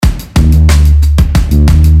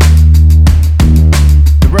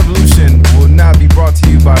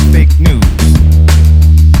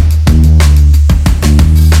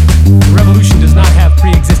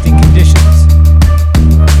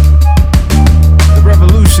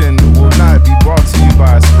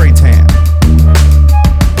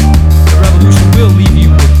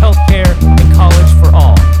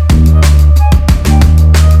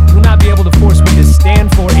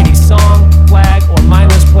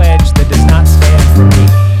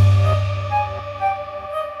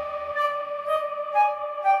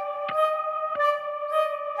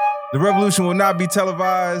The revolution will not be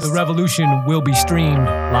televised. The revolution will be streamed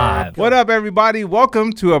live. What up, everybody?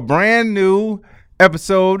 Welcome to a brand new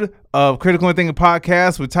episode of Critical and Thinking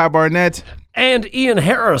Podcast with Ty Barnett. And Ian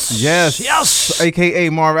Harris. Yes.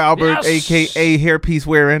 AKA Marv Albert, AKA hairpiece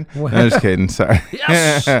wearing. What? No, I'm just kidding. Sorry.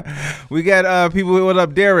 Yes. We got people. What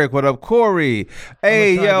up, Derek? What up, Corey?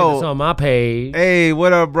 Hey, yo. It's on my page. Hey,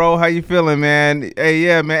 what up, bro? How you feeling, man? Hey,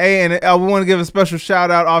 yeah, man. Hey, and we want to give a special shout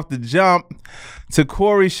out off the jump to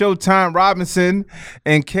Corey Showtime Robinson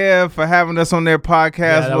and Kev for having us on their podcast.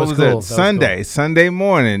 Yeah, that what was was cool. it? Sunday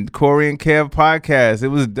morning. Corey and Kev podcast. It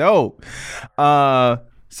was dope.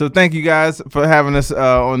 So thank you guys for having us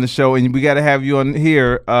on the show, and we got to have you on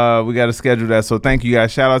here. We got to schedule that. So thank you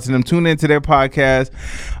guys. Shout out to them. Tune into their podcast.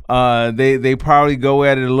 They probably go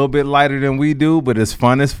at it a little bit lighter than we do, but it's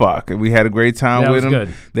fun as fuck. We had a great time with them.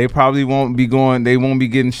 Good. They probably won't be going. They won't be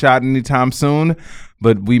getting shot anytime soon,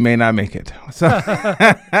 but we may not make it. So,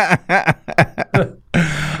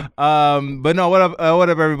 but no, what up,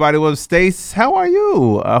 everybody? Well, Stace, how are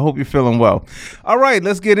you? I hope you're feeling well. All right,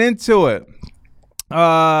 let's get into it.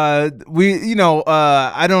 I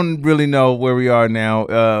don't really know where we are now.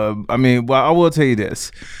 I will tell you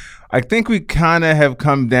this. I think we kind of have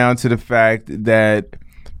come down to the fact that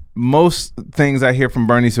most things I hear from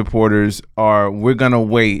Bernie supporters are, we're going to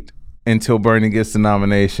wait until Bernie gets the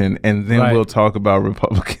nomination, and then we'll talk about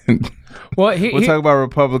Republican. Well, we'll talk about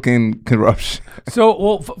Republican corruption.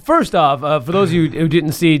 So, first off, for those of you who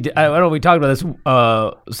didn't see, I don't know, we talked about this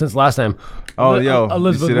since last time.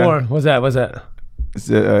 Elizabeth Warren. What's that? He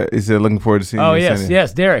said, looking forward to seeing you. Oh,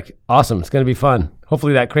 yes, Derek. Awesome. It's going to be fun.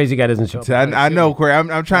 Hopefully that crazy guy doesn't show up. I know, Corey. I'm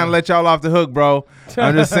trying to let y'all off the hook, bro.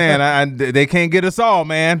 I'm just saying, they can't get us all,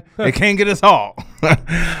 man. They can't get us all. All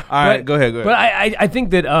right, go ahead. But I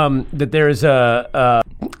think that that there is a...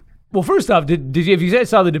 well, first off, did you? If you guys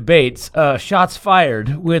saw the debates, shots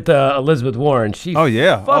fired with Elizabeth Warren. She fucked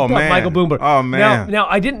up Michael Bloomberg. Oh man. Now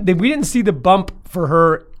we didn't see the bump for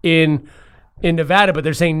her in Nevada, but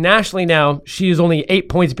they're saying nationally now she is only 8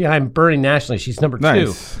 points behind Bernie nationally. She's number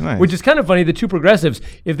two, which is kind of funny. The two progressives,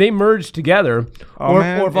 if they merged together, or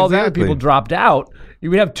if all the other people dropped out,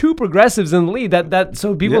 you would have two progressives in the lead.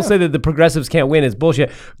 So people say that the progressives can't win is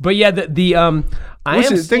bullshit. But yeah, think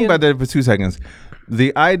about that for 2 seconds.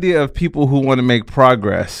 The idea of people who want to make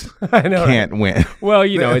progress can't win. Well,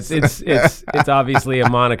 it's obviously a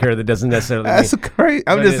moniker that doesn't necessarily. That's great.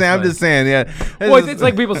 I'm just saying. Yeah. Well, it's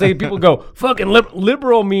like people go, fucking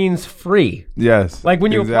liberal means free. Yes. Like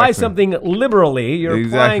when you apply something liberally, you're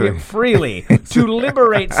applying it freely. To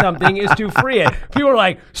liberate something is to free it. People are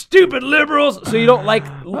like, stupid liberals. So you don't like.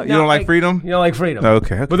 You don't like freedom? You don't like freedom.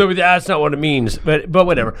 Okay. But that's not what it means. But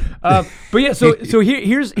whatever. But yeah. So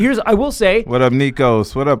here's I will say. What up, Nico?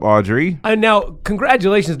 What up, Audrey? And now,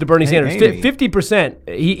 congratulations to Bernie Sanders.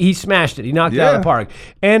 50%. He smashed it. He knocked it out of the park.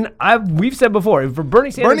 And we've said before, for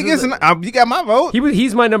Bernie Sanders, you got my vote.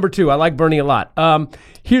 He's my number two. I like Bernie a lot.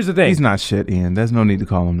 Here's the thing. He's not shit, Ian. There's no need to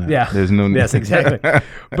call him that. Yeah. There's no need. Yes, exactly.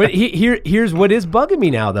 But here's what is bugging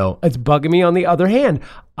me now, though. It's bugging me on the other hand.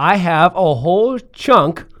 I have a whole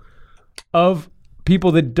chunk of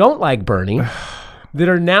people that don't like Bernie that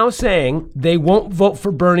are now saying they won't vote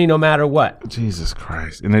for Bernie no matter what. Jesus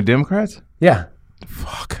Christ. And they're Democrats? Yeah.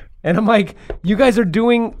 Fuck. And I'm like, you guys are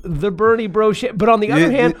doing the Bernie bro shit. But on the other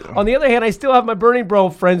hand, I still have my Bernie bro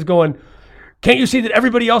friends going, can't you see that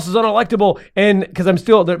everybody else is unelectable? And because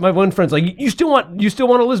my one friend's like, you still want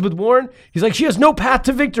Elizabeth Warren? He's like, she has no path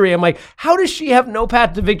to victory. I'm like, how does she have no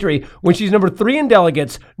path to victory when she's number 3 in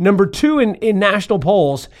delegates, number 2 in national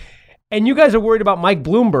polls, and you guys are worried about Mike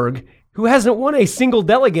Bloomberg, who hasn't won a single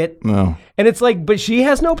delegate? No. And it's like, but she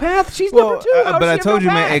has no path. She's number 2. But I told you,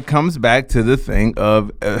 man, it comes back to the thing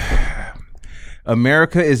of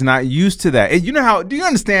America is not used to that. And do you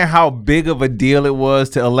understand how big of a deal it was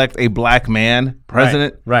to elect a black man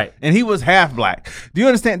president? Right. And he was half black. Do you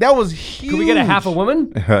understand? That was huge. Could we get a half a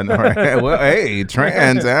woman? No, right. Well, hey,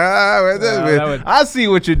 trans. I see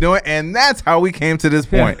what you're doing. And that's how we came to this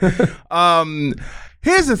point.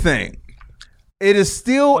 Here's the thing. It is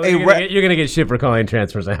still you're gonna get shit for calling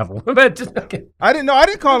transfers half a woman. But just, okay. I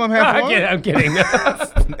didn't call him half a woman. I'm kidding.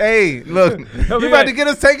 Hey, look, you about to get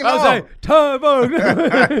us taken off. I was like, time out.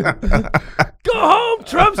 Go home,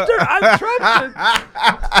 Trumpster. I'm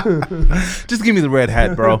Trumpster. Just give me the red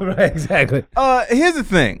hat, bro. Right, exactly. Here's the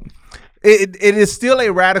thing. it is still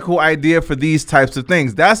a radical idea for these types of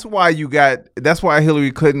things. That's why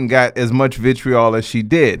Hillary Clinton got as much vitriol as she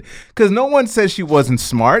did, because no one said she wasn't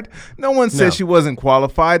smart. No one said she wasn't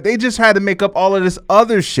qualified. They just had to make up all of this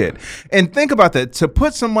other shit. And think about that. To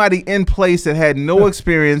put somebody in place that had no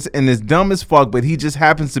experience and is dumb as fuck, but he just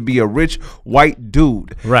happens to be a rich white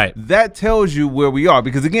dude. Right. That tells you where we are.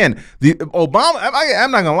 Because again, Obama,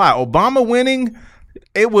 I'm not gonna lie, Obama winning,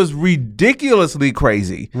 it was ridiculously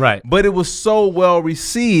crazy. Right. But it was so well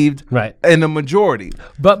received in the majority.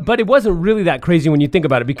 But it wasn't really that crazy when you think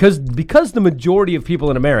about it, because the majority of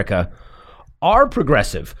people in America are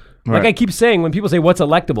progressive. Like I keep saying, when people say, what's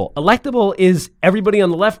electable? Electable is everybody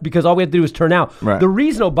on the left, because all we have to do is turn out. Right. The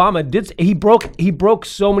reason Obama he broke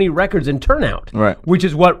so many records in turnout, which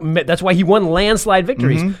is that's why he won landslide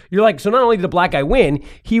victories. Mm-hmm. You're like, so not only did the black guy win,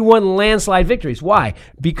 he won landslide victories. Why?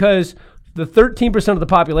 Because the 13% of the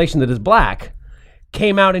population that is black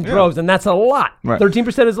came out in droves, and that's a lot.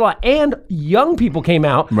 13% is a lot. And young people came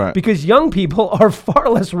out because young people are far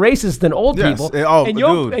less racist than old people.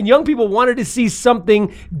 And young people wanted to see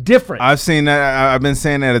something different. I've seen that. I've been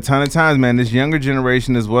saying that a ton of times, man. This younger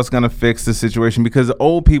generation is what's going to fix the situation, because the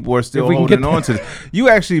old people are still holding on to this. You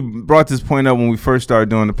actually brought this point up when we first started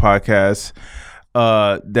doing the podcast,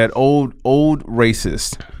 that old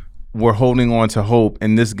racists were holding on to hope,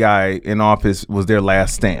 and this guy in office was their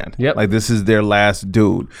last stand. Like, this is their last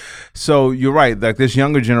dude. So you're right. Like, this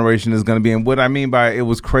younger generation is going to be, and what I mean by it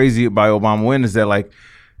was crazy by Obama win is that, like,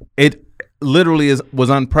 it literally was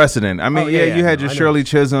unprecedented. I mean, you had your Shirley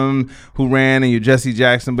Chisholm who ran and your Jesse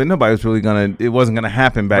Jackson, but nobody was really it wasn't gonna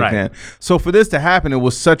happen back then. So for this to happen, it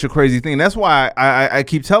was such a crazy thing. That's why I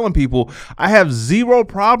keep telling people I have zero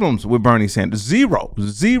problems with Bernie Sanders. Zero,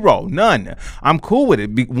 none. I'm cool with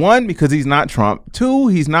it. One, because he's not Trump. Two,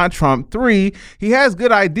 he's not Trump. Three, he has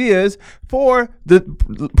good ideas. Four,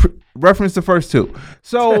 reference the first two.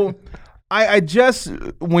 So I just,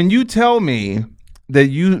 when you tell me that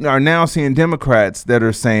you are now seeing Democrats that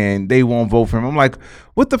are saying they won't vote for him, I'm like,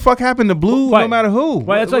 what the fuck happened to blue no matter who?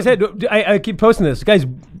 Well, that's what I said. I keep posting this. Guys,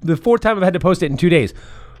 the fourth time I've had to post it in 2 days.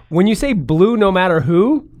 When you say blue no matter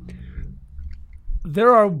who,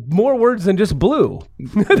 there are more words than just blue.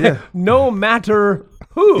 No matter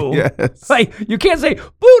who. Yes. Like, you can't say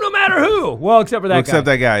blue no matter who. Well, except for that guy. Except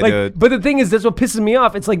that guy, dude. But the thing is, that's what pisses me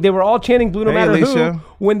off. It's like they were all chanting blue no matter who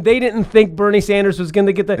when they didn't think Bernie Sanders was going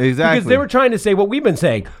to get the... Exactly. Because they were trying to say what we've been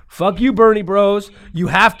saying. Fuck you, Bernie bros. You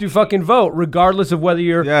have to fucking vote, regardless of whether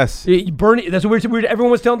you're... Yes. Bernie, that's what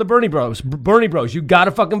everyone was telling the Bernie bros. Bernie bros, you got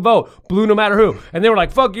to fucking vote. Blue no matter who. And they were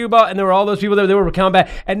like, fuck you, about... And there were all those people there. They were coming back.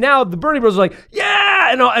 And now the Bernie bros are like, yeah!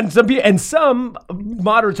 And some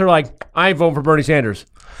moderates are like, I ain't voting for Bernie Sanders.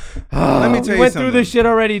 Let me tell you something. We went through this shit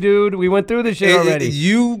already, dude. We went through this shit already.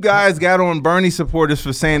 You guys got on Bernie supporters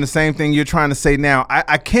for saying the same thing you're trying to say now.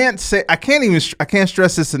 I can't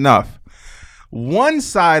stress this enough. One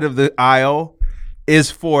side of the aisle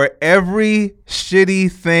is for every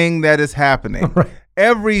shitty thing that is happening. Right.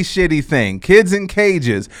 Every shitty thing, kids in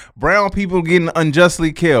cages, brown people getting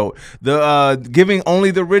unjustly killed, the giving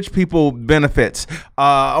only the rich people benefits,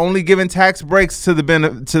 only giving tax breaks to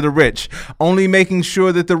the rich, only making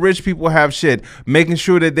sure that the rich people have shit, making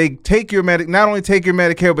sure that they take your not only take your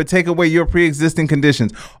Medicare but take away your pre-existing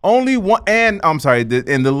conditions. Only one, and I'm sorry,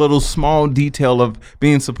 in the little small detail of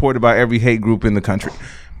being supported by every hate group in the country.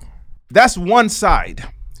 That's one side.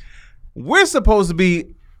 We're supposed to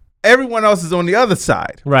be. Everyone else is on the other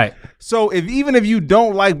side. Right. So even if you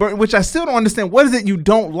don't like Bernie, which I still don't understand, what is it you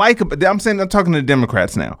don't like about, I'm talking to the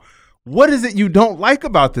Democrats now. What is it you don't like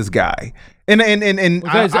about this guy? And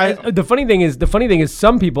the funny thing is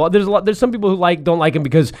some people, there's some people who don't like him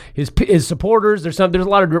because his supporters, there's a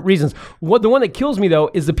lot of reasons. The one that kills me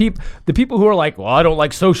though is the people who are like, well, I don't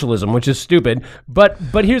like socialism, which is stupid. But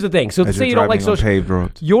here's the thing. So to say you don't like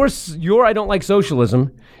socialism, your I don't like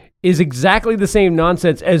socialism is exactly the same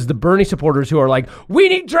nonsense as the Bernie supporters who are like, we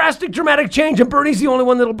need dramatic change, and Bernie's the only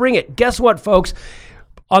one that'll bring it. Guess what, folks?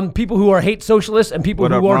 On people who hate socialists and people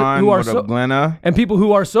and people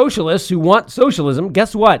who are socialists who want socialism,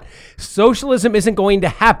 guess what? Socialism isn't going to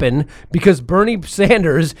happen because Bernie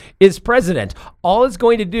Sanders is president. All it's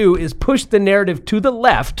going to do is push the narrative to the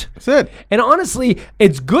left. That's it. And honestly,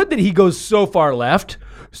 it's good that he goes so far left,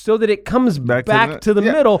 so that it comes back to the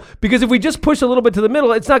middle. Because if we just push a little bit to the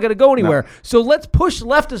middle, it's not going to go anywhere. No. So let's push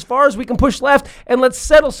left as far as we can push left, and let's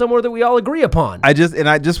settle somewhere that we all agree upon. I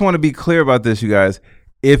just want to be clear about this, you guys.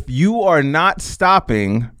 If you are not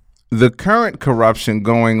stopping the current corruption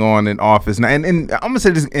going on in office now, and I'm going to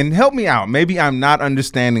say this, and help me out. Maybe I'm not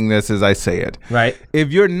understanding this as I say it. Right.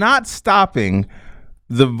 If you're not stopping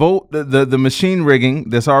the vote, the machine rigging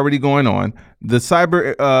that's already going on, the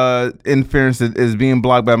cyber interference that is being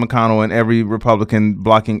blocked by McConnell and every Republican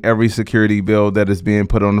blocking every security bill that is being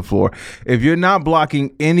put on the floor. If you're not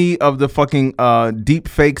blocking any of the fucking deep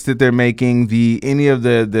fakes that they're making, any of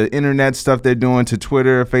the internet stuff they're doing to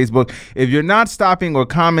Twitter, Facebook, if you're not stopping or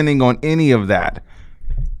commenting on any of that,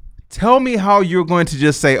 tell me how you're going to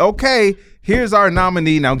just say, okay, here's our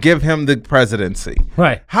nominee, now give him the presidency.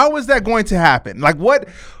 Right. How is that going to happen? Like, what?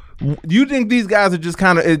 You think these guys are just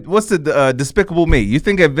kind of, what's the Despicable Me? You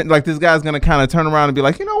think like this guy's going to kind of turn around and be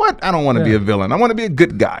like, you know what? I don't want to be a villain. I want to be a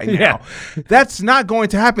good guy now. Yeah. That's not going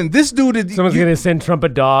to happen. This dude is... Someone's going to send Trump a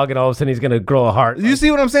dog and all of a sudden he's going to grow a heart. You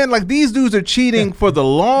see what I'm saying? Like, these dudes are cheating for the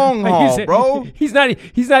long haul, bro. He's not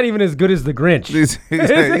even as good as the Grinch.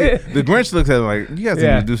 The Grinch looks at him like, you guys need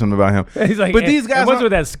to do something about him. He's like, but these guys... What's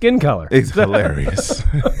with that skin color? It's hilarious.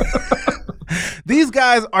 These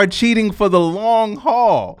guys are cheating for the long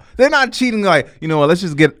haul. They're not cheating like, you know what, let's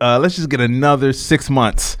just get another 6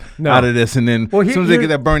 months out of this, and then as soon as they get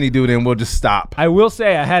that Bernie dude in, we'll just stop. I will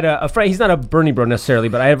say I had a friend, he's not a Bernie bro necessarily,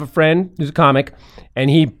 but I have a friend who's a comic, and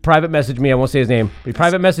he private messaged me, I won't say his name, but he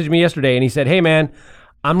private messaged me yesterday, and he said, hey man,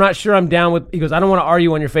 I'm not sure I'm down with, he goes, I don't want to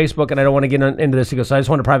argue on your Facebook, and I don't want to get into this. He goes, so I just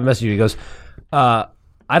want to private message you. He goes, I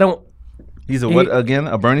don't. He's what again?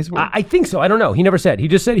 A Bernie supporter? I think so. I don't know. He never said. He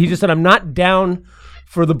just said I'm not down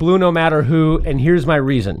for the blue no matter who, and here's my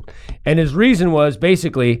reason. And his reason was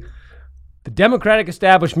basically the Democratic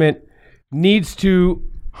establishment needs to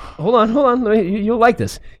hold on. You'll like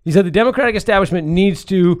this. He said the Democratic establishment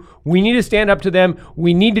we need to stand up to them.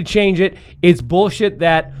 We need to change it. It's bullshit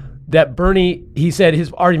that Bernie, he said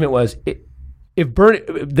his argument was if Bernie,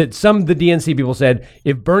 that some of the DNC people said,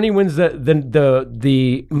 if Bernie wins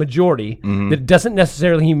the majority, that doesn't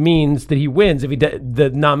necessarily means that he wins if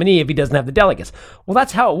the nominee if he doesn't have the delegates. Well,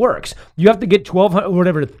 that's how it works. You have to get 1,200 or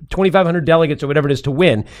whatever, 2,500 delegates or whatever it is to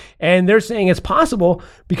win. And they're saying it's possible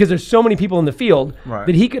because there's so many people in the field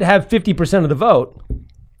that he could have 50% of the vote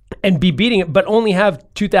and be beating it, but only have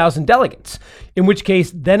 2,000 delegates. In which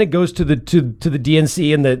case, then it goes to the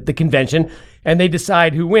DNC and the convention, and they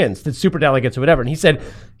decide who wins, the superdelegates or whatever. And he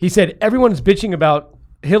said everyone's bitching about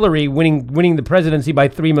Hillary winning the presidency by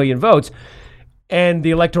 3 million votes, and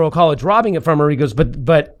the Electoral College robbing it from her. He goes, but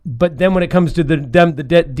then when it comes to the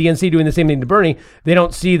DNC doing the same thing to Bernie, they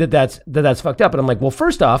don't see that's fucked up. And I'm like, well,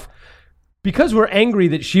 first off, because we're angry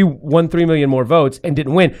that she won 3 million more votes and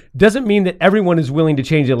didn't win, doesn't mean that everyone is willing to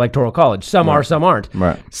change the Electoral College. Some are, some aren't.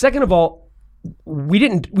 Right. Second of all, we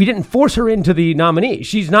didn't force her into the nominee.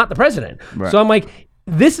 She's not the president. Right. So I'm like,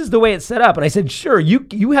 this is the way it's set up. And I said, sure,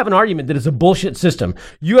 you have an argument that it's a bullshit system.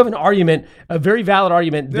 You have an argument, a very valid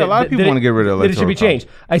argument. A lot of people want to get rid of that it should be changed.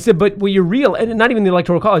 I said, but you're real, and not even the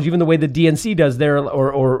Electoral College, even the way the DNC does their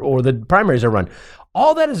or the primaries are run.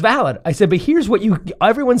 All that is valid. I said, but here's what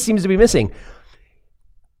everyone seems to be missing.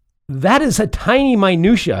 That is a tiny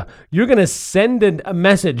minutia. You're going to send a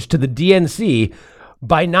message to the DNC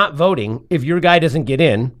by not voting if your guy doesn't get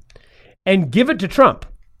in, and give it to Trump.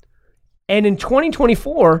 And in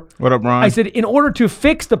 2024, what up, Ron? I said, in order to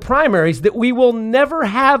fix the primaries that we will never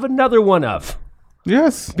have another one of.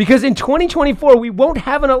 Yes. Because in 2024, we won't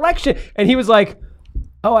have an election. And he was like,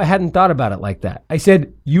 oh, I hadn't thought about it like that. I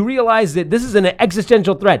said, you realize that this is an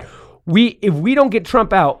existential threat. If we don't get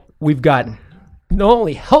Trump out, we've got not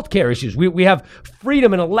only healthcare issues, we have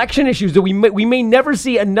freedom and election issues that we may never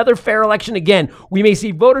see another fair election again. We may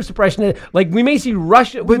see voter suppression, like we may see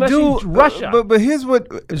Russia. But here's what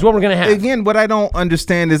is what we're gonna have. Again, what I don't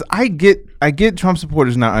understand is I get Trump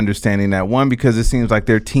supporters not understanding that. One, because it seems like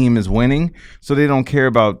their team is winning, so they don't care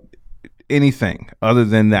about anything other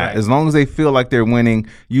than that. Right. As long as they feel like they're winning,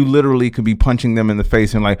 you literally could be punching them in the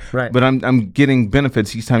face and like, right. But I'm getting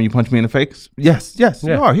benefits each time you punch me in the face. Yes,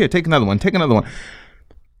 you are. Here, take another one.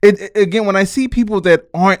 Again, when I see people that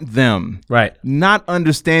aren't them, right, not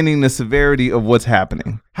understanding the severity of what's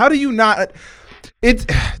happening, how do you not? It's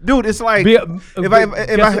like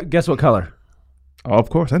guess what color? Oh,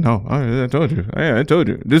 of course, I know. I told you. I told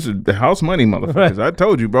you. This is the house money, motherfuckers. Right. I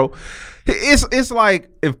told you, bro. It's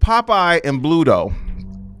like if Popeye and Bluto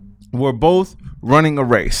were both running a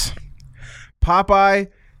race. Popeye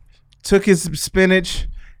took his spinach,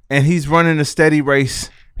 and he's running a steady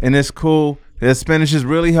race, and it's cool. His spinach is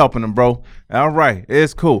really helping him, bro. All right,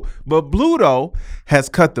 it's cool. But Bluto has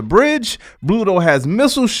cut the bridge. Bluto has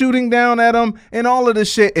missiles shooting down at him and all of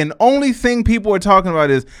this shit. And only thing people are talking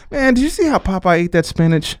about is, man, did you see how Popeye ate that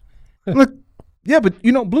spinach? Look, yeah, but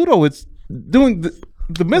Bluto is doing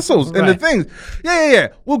the missiles and the things. Yeah.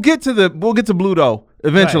 We'll get to Bluto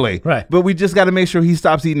eventually. Right. But we just got to make sure he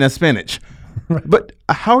stops eating that spinach. But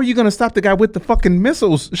how are you going to stop the guy with the fucking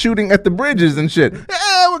missiles shooting at the bridges and shit?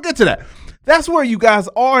 Yeah, we'll get to that. That's where you guys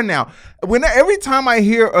are now. Every time I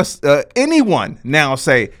hear anyone now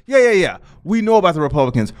say, yeah, we know about the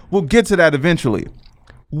Republicans. We'll get to that eventually.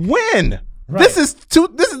 When? Right. This is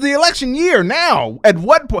the election year now. At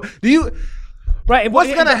what point do you? Right.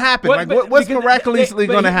 What's going to happen? What's miraculously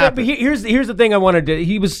going to happen? But here's the thing I wanted to.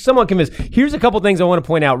 He was somewhat convinced. Here's a couple things I want to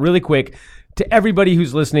point out really quick to everybody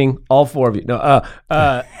who's listening. All four of you. No.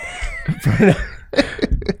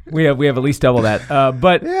 We have at least double that.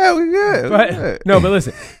 But yeah, we good. No, but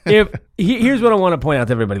listen. Here's what I want to point out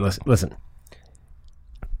to everybody. Listen.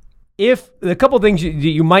 If a couple things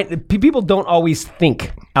you might, people don't always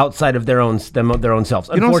think outside of their own selves.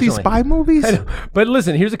 You don't see spy movies? But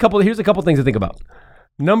listen, here's a couple things to think about.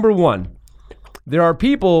 Number one, there are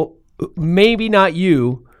people, maybe not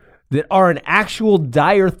you, that are an actual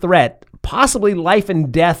dire threat, possibly life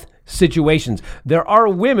and death situations. There are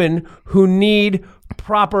women who need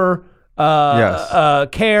proper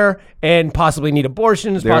care and possibly need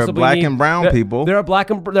abortions. There are black and brown people. There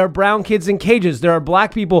are brown kids in cages. There are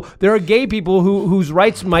black people. There are gay people whose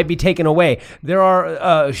rights might be taken away. There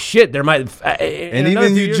are there might and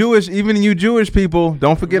even you Jewish people.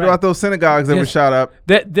 Don't forget about those synagogues that were shot up.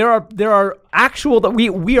 That there are actual that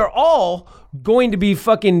we are all going to be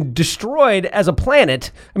fucking destroyed as a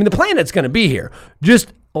planet. I mean, the planet's going to be here.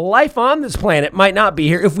 Just life on this planet might not be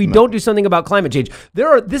here if we don't do something about climate change.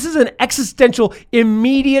 This is an existential,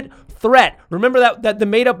 immediate threat. Remember that the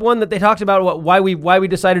made up one that they talked about why we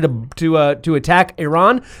decided to attack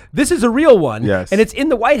Iran? This is a real one. Yes. And it's in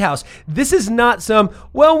the White House. This is not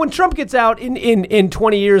when Trump gets out in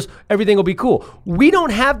 20 years, everything will be cool. We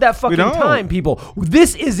don't have that fucking time, people.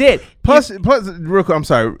 This is it. Plus, real quick, I'm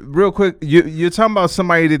sorry, real quick, you're talking about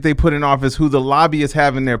somebody that they put in office who the lobbyists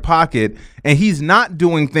have in their pocket, and he's not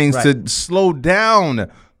doing things to slow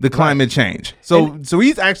down the climate change. So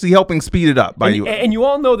he's actually helping speed it up by you. And you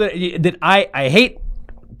all know that I hate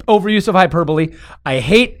overuse of hyperbole. I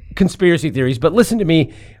hate conspiracy theories. But listen to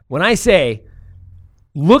me when I say,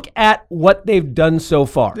 look at what they've done so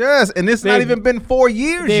far. Yes, and it's not even been 4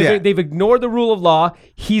 years yet. They've ignored the rule of law.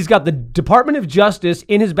 He's got the Department of Justice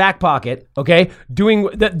in his back pocket, okay, doing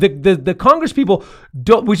the Congress people,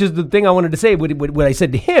 which is the thing I wanted to say. What I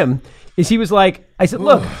said to him is he was like, I said,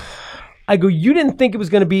 look, I go, you didn't think it was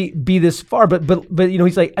going to be this far, but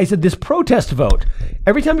he's like, I said, this protest vote,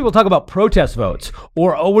 every time people talk about protest votes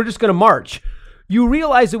or, we're just going to march, you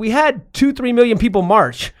realize that we had 2-3 million people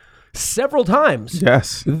march several times.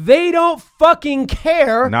 Yes. They don't fucking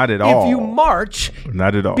care. Not at all. If you march.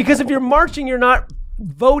 Not at all. Because if you're marching, you're not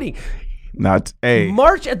voting. Not a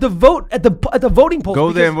march at the voting polls.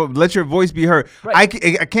 Go there and vote. Let your voice be heard. Right.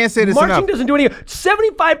 I can't say this enough. Marching doesn't do anything.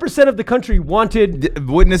 75% of the country wanted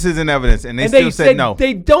witnesses and evidence, and they still said no.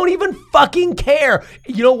 They don't even fucking care.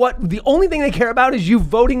 You know what? The only thing they care about is you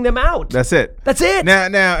voting them out. That's it. That's it.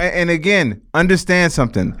 Now, and again, understand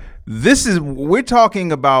something. We're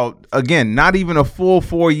talking about, again, not even a full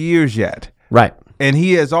 4 years yet. Right. And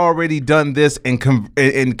he has already done this and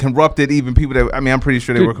corrupted even people that, I'm pretty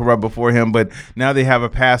sure they were corrupt before him, but now they have a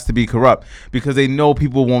pass to be corrupt because they know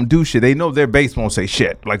people won't do shit. They know their base won't say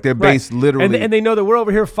shit. Like their base literally. And they know that we're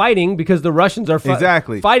over here fighting because the Russians are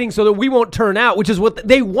fighting so that we won't turn out, which is what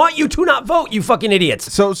they want you to not vote, you fucking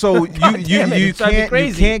idiots. So you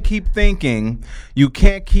can't keep thinking. You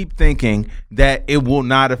can't keep thinking that it will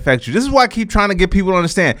not affect you. This is why I keep trying to get people to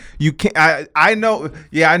understand. You can't. I know.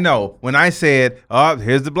 Yeah, I know. When I said, "Oh,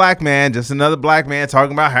 here's the black man," just another black man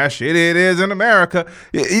talking about how shitty it is in America.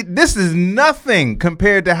 This is nothing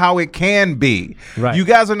compared to how it can be. Right. You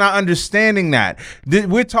guys are not understanding that.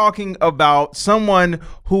 We're talking about someone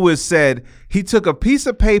who has said he took a piece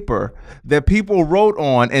of paper that people wrote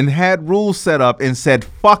on and had rules set up and said,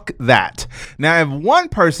 fuck that. Now, if one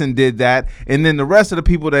person did that and then the rest of the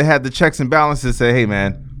people that had the checks and balances say, hey,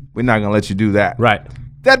 man, we're not going to let you do that. Right.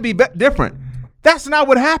 That'd be different. That's not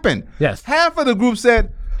what happened. Yes. Half of the group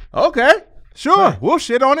said, okay, sure, we'll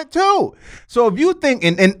shit on it too. So if you think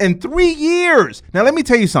in 3 years, now let me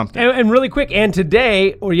tell you something. And really quick, and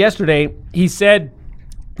today or yesterday, he said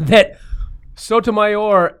that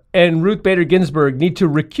Sotomayor and Ruth Bader Ginsburg need to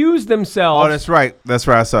recuse themselves. Oh, that's right. That's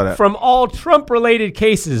right. I saw that. From all Trump-related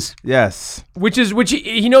cases. Yes. Which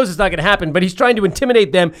he knows it's not going to happen, but he's trying to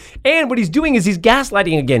intimidate them. And what he's doing is he's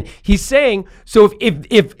gaslighting again. He's saying, so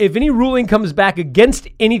if any ruling comes back against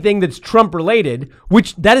anything that's Trump-related,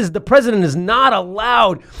 which that is, the president is not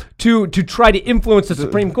allowed to try to influence the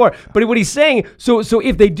Supreme Court. But what he's saying, so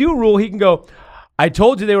if they do rule, he can go, I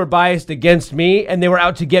told you they were biased against me and they were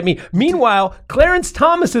out to get me. Meanwhile, Clarence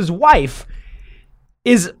Thomas's wife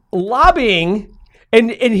is lobbying,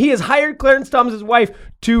 and he has hired Clarence Thomas's wife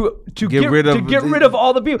to get rid of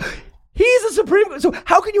all the people. He's a Supreme. So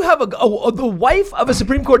how can you have the wife of a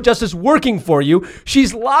Supreme Court justice working for you?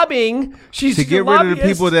 She's lobbying. She's to get rid of the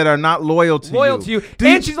people that are not loyal to you.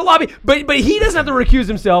 And she's a lobby. But he doesn't have to recuse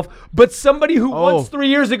himself. But somebody who once 3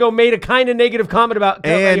 years ago made a kind of negative comment about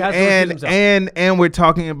has to recuse himself. And we're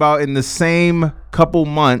talking about in the same couple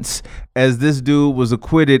months as this dude was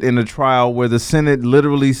acquitted in a trial where the Senate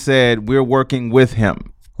literally said we're working with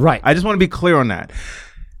him. Right. I just want to be clear on that.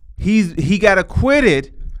 He got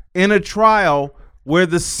acquitted in a trial where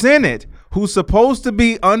the Senate, who's supposed to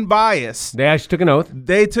be unbiased, they actually took an oath.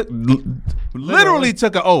 They literally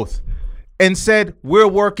took an oath and said we're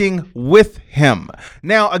working with him.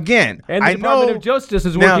 Now again, and the Department of Justice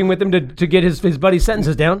is working with him to get his buddy's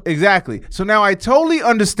sentences down. Exactly. So now I totally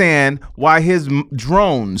understand why his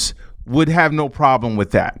drones would have no problem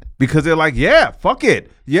with that, because they're like, yeah, fuck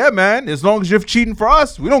it, yeah, man. As long as you're cheating for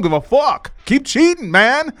us, we don't give a fuck. Keep cheating,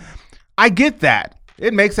 man. I get that.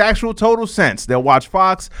 It makes actual total sense. They'll watch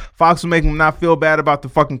Fox. Fox will make them not feel bad about the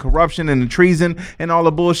fucking corruption and the treason and all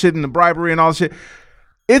the bullshit and the bribery and all the shit.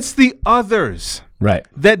 It's the others, right,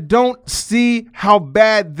 that don't see how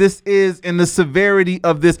bad this is and the severity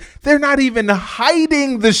of this. They're not even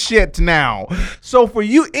hiding the shit now. So for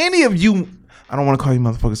you, any of you, I don't want to call you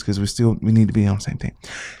motherfuckers because we need to be on the same thing.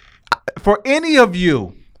 For any of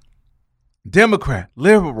you, Democrat,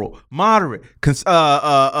 liberal, moderate,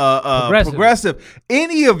 progressive,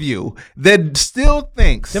 any of you that still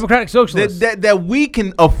thinks Democratic Socialist that we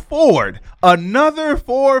can afford another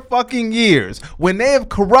 4 fucking years when they have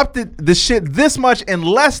corrupted the shit this much in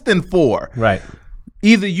less than 4. Right.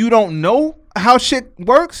 Either you don't know how shit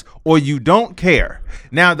works or you don't care.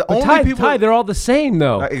 Now they're all the same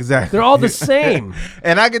though. Exactly. They're all the same.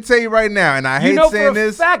 And I can tell you right now, and I hate saying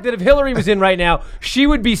this, for a fact that if Hillary was in right now, she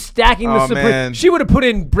would be stacking the Supreme. Man. She would have put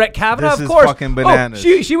in Brett Kavanaugh, this of course. Is fucking bananas.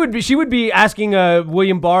 She would be asking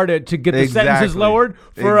William Barr to get the sentences lowered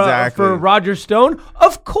for Roger Stone.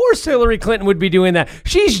 Of course, Hillary Clinton would be doing that.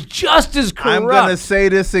 She's just as corrupt. I'm gonna say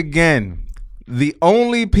this again. The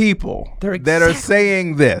only people that are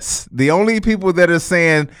saying this, the only people that are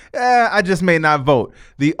saying, I just may not vote,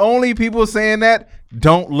 the only people saying that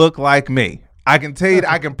don't look like me. I can tell you,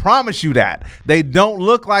 I can promise you that. They don't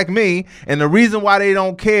look like me. And the reason why they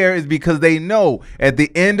don't care is because they know at the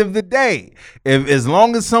end of the day, as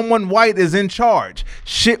long as someone white is in charge,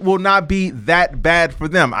 shit will not be that bad for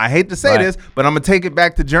them. I hate to say this, but I'm going to take it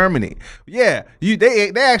back to Germany. Yeah,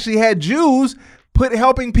 they actually had Jews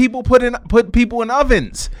helping people put people in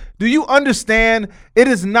ovens. Do you understand? It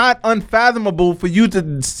is not unfathomable for you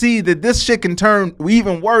to see that this shit can turn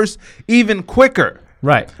even worse, even quicker.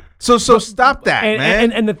 Right. So stop that,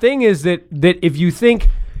 man. And the thing is that if you think,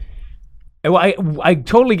 well, I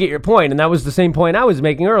totally get your point, and that was the same point I was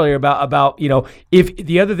making earlier about if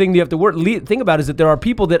the other thing you have to think about is that there are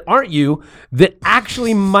people that aren't you that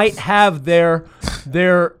actually might have their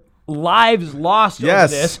lives lost over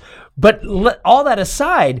this. But all that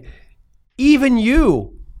aside, even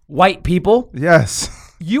you, white people, yes,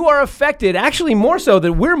 you are affected, actually more so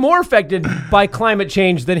that we're more affected by climate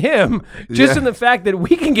change than him, just in the fact that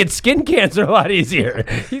we can get skin cancer a lot easier.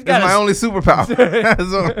 That's my only superpower.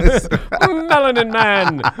 Melanin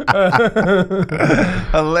man.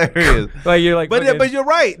 Hilarious. Like you're like, but you're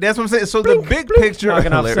right. That's what I'm saying. So the big picture,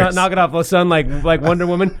 knocking off the sun like Wonder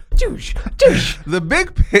Woman. The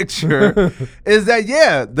big picture is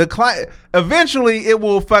that eventually it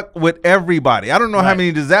will fuck with everybody. I don't know how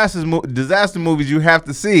many disaster movies you have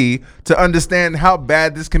to see to understand how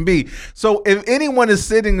bad this can be. So if anyone is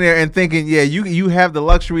sitting there and thinking, you have the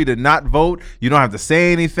luxury to not vote, you don't have to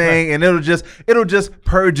say anything, and it'll just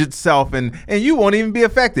purge itself, and you won't even be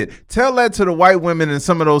affected. Tell that to the white women in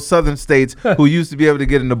some of those southern states who used to be able to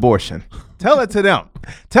get an abortion. Tell it to them.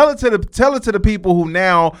 Tell it to the people who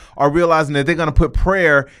now are realizing that they're going to put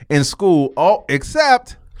prayer in school. Oh,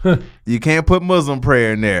 except you can't put Muslim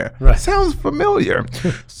prayer in there. Right. Sounds familiar.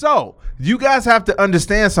 So you guys have to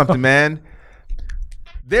understand something, man.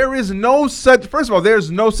 There's no such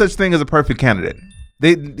thing as a perfect candidate.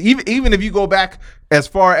 Even if you go back as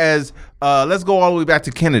far as let's go all the way back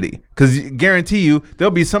to Kennedy, because guarantee you there'll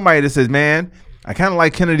be somebody that says, man, I kind of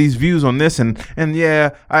like Kennedy's views on this, and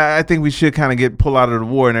I think we should kind of pull out of the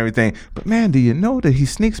war and everything. But man, do you know that he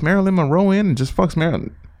sneaks Marilyn Monroe in and just fucks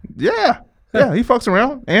Marilyn? Yeah, he fucks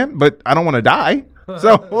around, but I don't want to die,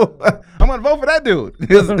 so I'm gonna vote for that dude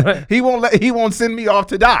because he won't send me off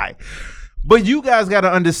to die. But you guys got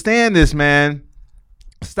to understand this, man.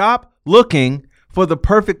 Stop looking for the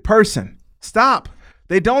perfect person. Stop.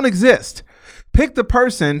 They don't exist. Pick the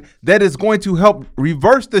person that is going to help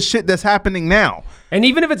reverse the shit that's happening now. And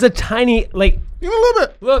even if it's a tiny, like, even a little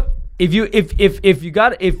bit. Look, if you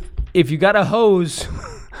got a hose,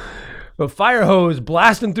 a fire hose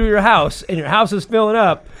blasting through your house, and your house is filling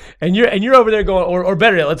up, and you're over there going, or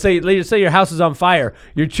better yet, let's say your house is on fire,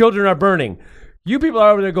 your children are burning, you people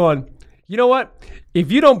are over there going, you know what? If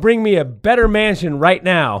you don't bring me a better mansion right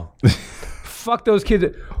now, fuck those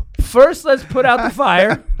kids. First, let's put out the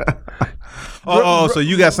fire. So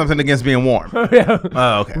you got something against being warm. Yeah.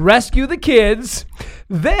 Okay. Rescue the kids.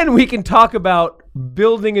 Then we can talk about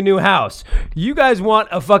building a new house. You guys want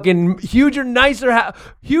a fucking huger, nicer,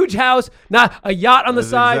 huge house, not a yacht on the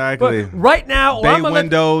side. Exactly. But right now, Bay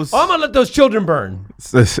windows. I'm gonna let those children burn.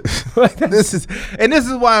 this is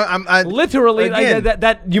why I'm literally again,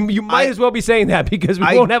 that you might as well be saying that because we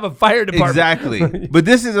won't have a fire department. Exactly. But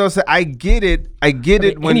this is also I get it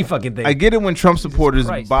when any fucking thing. I get it when Trump supporters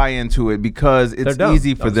buy into it because it's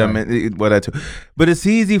easy for them. But it's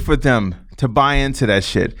easy for them to buy into that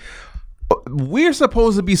shit. We're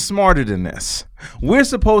supposed to be smarter than this. We're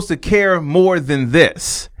supposed to care more than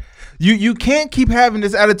this. You can't keep having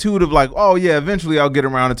this attitude of like, oh yeah, eventually I'll get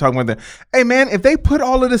around to talking about that. Hey man, if they put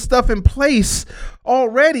all of this stuff in place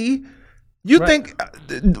already, you think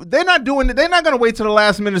they're not doing it? They're not going to wait till the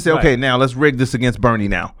last minute and say, okay, now let's rig this against Bernie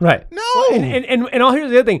now. Right. No. Well, and I'll hear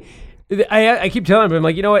the other thing. I keep telling them, I'm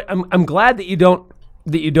like, you know what? I'm glad that you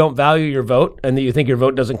don't value your vote and that you think your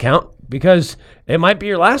vote doesn't count because it might be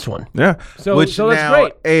your last one. Yeah. So that's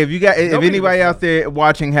great. Hey, if anybody out there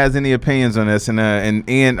watching has any opinions on this, and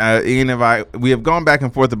Ian, we have gone back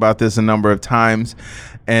and forth about this a number of times,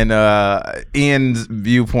 and Ian's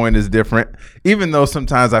viewpoint is different, even though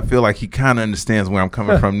sometimes I feel like he kind of understands where I'm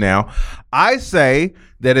coming from now. I say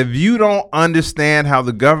that if you don't understand how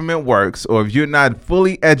the government works, or if you're not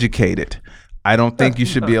fully educated, I don't think you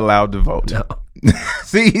should be allowed to vote. No.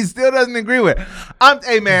 See, he still doesn't agree with it.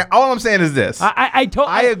 Hey, man, all I'm saying is this. I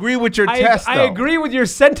agree with your test, though. I agree with your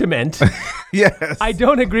sentiment. Yes. I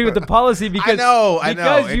don't agree with the policy because you know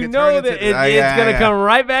that it's going to come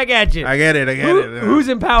right back at you. I get it. Who's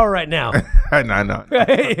in power right now? No.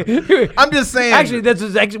 I'm just saying. Actually,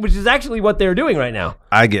 which is actually what they're doing right now.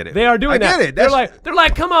 I get it. They are doing that. I get it. They're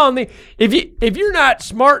like, come on. If you're not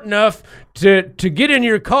smart enough to get in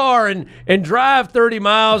your car and drive 30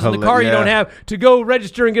 miles in the car you don't have to go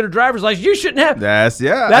register and get a driver's license, you shouldn't have.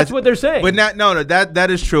 That's what they're saying. But that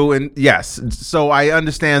is true, and yes. So I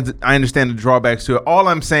understand the drawbacks to it. All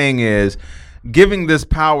I'm saying is giving this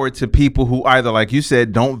power to people who either, like you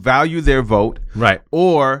said, don't value their vote, right,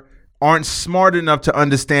 or aren't smart enough to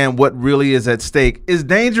understand what really is at stake is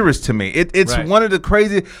dangerous to me. It's one of the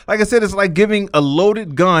crazy, like I said, it's like giving a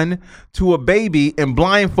loaded gun to a baby and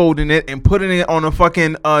blindfolding it and putting it on a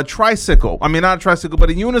fucking tricycle. I mean, not a tricycle, but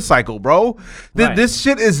a unicycle, bro. This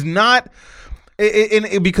shit is not...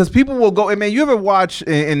 because people will go, and man, you ever watch,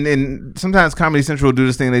 and sometimes Comedy Central will do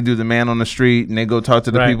this thing, they do the man on the street, and they go talk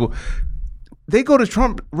to the people. They go to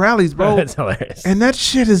Trump rallies, bro. That's hilarious. And that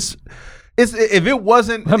shit is... if it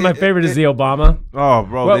wasn't... My favorite is the Obama. Oh,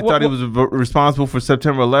 bro, they thought he was responsible for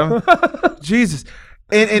September 11th. Jesus.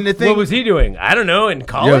 And the thing... What was he doing? I don't know, in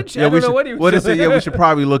college? I don't know what he was doing. We should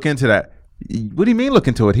probably look into that. What do you mean look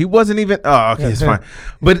into it? He wasn't even... Oh, okay, it's fine.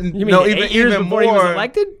 But you mean 8 years before he was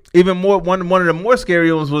elected? Even more, one of the more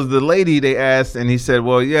scary ones was the lady they asked, and he said,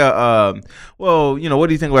 well, what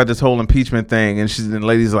do you think about this whole impeachment thing? And the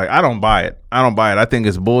lady's like, I don't buy it. I think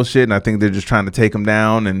it's bullshit, and I think they're just trying to take him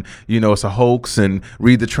down, and, it's a hoax, and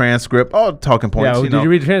read the transcript. All talking points, Did you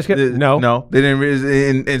read the transcript? No, they didn't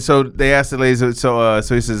read. And so they asked the lady, so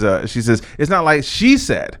he says, she says, it's not like she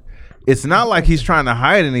said. It's not like he's trying to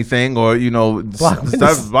hide anything or,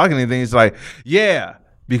 stop blocking anything. It's like, yeah.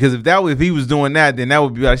 Because if he was doing that, then that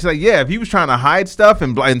would be like, she's like, yeah, if he was trying to hide stuff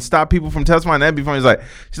and stop people from testifying, that'd be funny.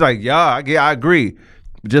 She's like, yeah, I agree.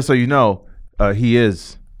 But just so you know, he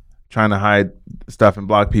is trying to hide stuff and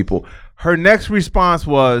block people. Her next response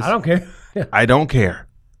was, I don't care. I don't care.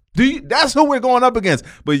 That's who we're going up against.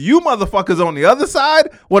 But you motherfuckers on the other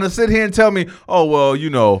side want to sit here and tell me,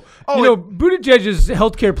 Buttigieg's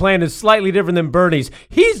healthcare plan is slightly different than Bernie's.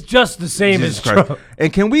 He's just the same as Trump.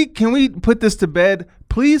 And can we put this to bed?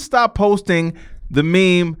 Please stop posting the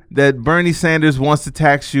meme that Bernie Sanders wants to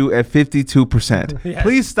tax you at 52%. Yes.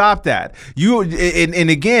 Please stop that. And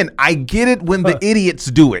again, I get it when the idiots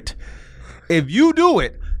do it. If you do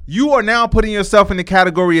it, you are now putting yourself in the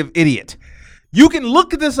category of idiot. You can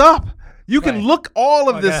look this up. You can look all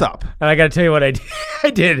of this up. And I got to tell you what I did. I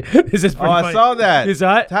did. This is pretty funny. I saw that. You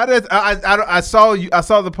saw it? I saw you. I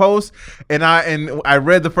saw the post, and I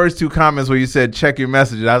read the first 2 comments where you said check your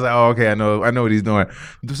messages. I was like, oh, okay, I know what he's doing.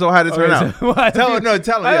 So how did it turn out? Tell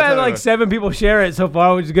him. I had like 7 people share it so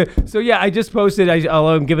far, which is good. So yeah, I just posted.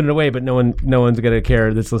 I'm giving it away, but no one's gonna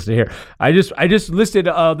care that's listed here. I just listed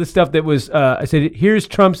the stuff that was. I said, here's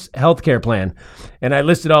Trump's healthcare plan, and I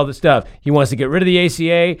listed all the stuff. He wants to get rid of the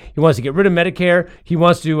ACA. He wants to get rid of Medicare. He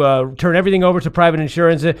wants to turn everything over to private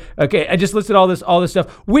insurance. Okay, I just listed all this stuff,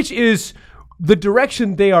 which is the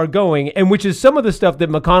direction they are going, and which is some of the stuff that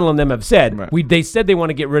McConnell and them have said. Right. They said they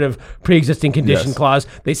want to get rid of pre-existing condition clause.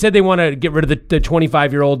 They said they want to get rid of the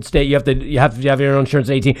 25-year-old state. You have to have your own insurance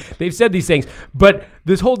at 18. They've said these things, but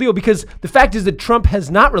this whole deal, because the fact is that Trump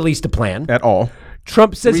has not released a plan at all.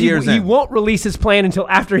 Trump says he won't release his plan until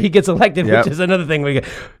after he gets elected, which is another thing we get.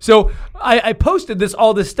 So I posted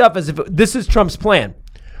all this stuff as if this is Trump's plan.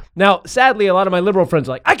 Now, sadly, a lot of my liberal friends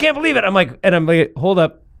are like, I can't believe it. I'm like, hold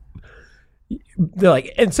up. They're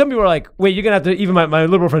like, and some people are like, wait, you're gonna have to. Even my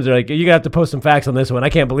liberal friends are like, you're gonna have to post some facts on this one. I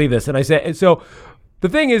can't believe this. And I said, so the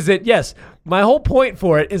thing is that yes, my whole point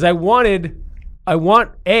for it is I want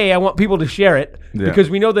people to share it because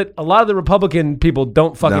we know that a lot of the Republican people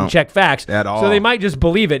don't check facts at all. So they might just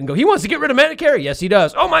believe it and go, he wants to get rid of Medicare. Yes, he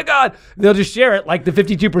does. Oh my God. They'll just share it like the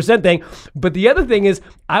 52% thing. But the other thing is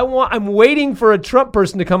I'm waiting for a Trump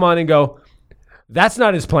person to come on and go, that's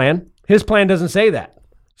not his plan. His plan doesn't say that.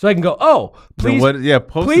 So I can go, oh, please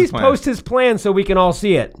post his plan so we can all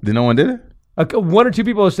see it. Then no one did it? 1 or 2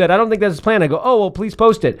 people have said, I don't think that's his plan. I go, oh, well, please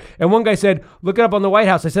post it. And one guy said, look it up on the White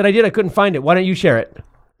House. I said, I did. I couldn't find it. Why don't you share it?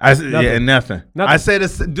 Nothing. I say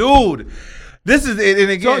this, dude. This is it. And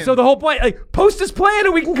again, so the whole point, like, post this plan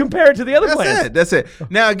and we can compare it to the other plans. That's it.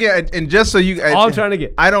 Now, again, and just so you, all I'm trying to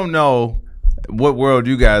get. I don't know what world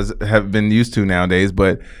you guys have been used to nowadays,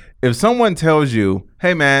 but if someone tells you,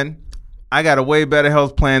 hey, man, I got a way better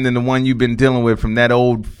health plan than the one you've been dealing with from that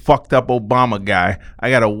old fucked up Obama guy. I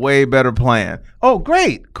got a way better plan. Oh,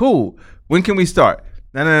 great. Cool. When can we start?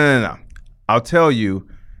 No. I'll tell you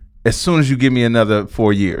as soon as you give me another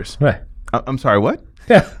 4 years. Right. I'm sorry, what?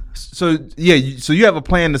 Yeah. So you have a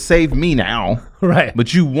plan to save me now. Right.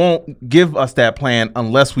 But you won't give us that plan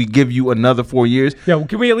unless we give you another 4 years. Yeah. Well,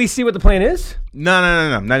 can we at least see what the plan is? No.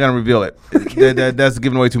 I'm not going to reveal it. That's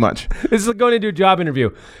giving away too much. This is like going into a job interview.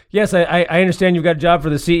 Yes, I understand you've got a job for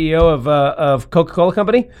the CEO of Coca-Cola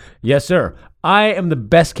Company. Yes, sir. I am the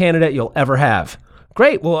best candidate you'll ever have.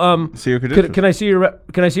 Great. Well, can I see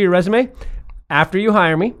your resume? After you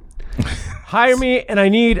hire me. Hire me, and I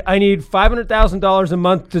need $500,000 a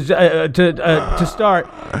month to start.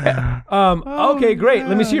 Okay, great.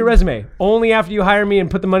 Let me see your resume. Only after you hire me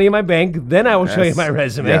and put the money in my bank, then I will show you my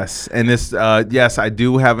resume. Yes, and this yes, I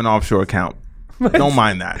do have an offshore account. Don't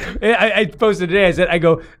mind that. I posted today. I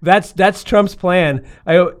go, that's Trump's plan.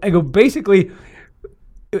 I go basically.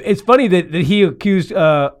 It's funny that he accused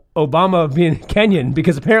Obama of being Kenyan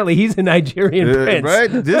because apparently he's a Nigerian prince. Right?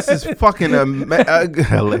 This is fucking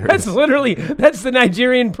hilarious. That's the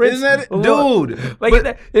Nigerian prince. Isn't that, dude?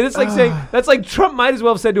 It's like saying that's like Trump might as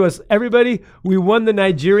well have said to us, everybody, we won the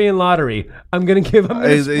Nigerian lottery. I'm gonna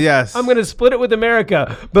split it with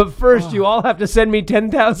America, but first you all have to send me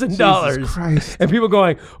 $10,000. And people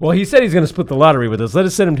going, well, he said he's gonna split the lottery with us. Let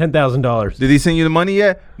us send him $10,000. Did he send you the money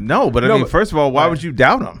yet? No, but I mean, first of all, why would you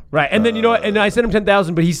doubt him? Right, and then and I sent him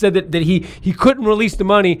 $10,000, but he said that he couldn't release the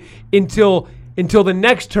money until the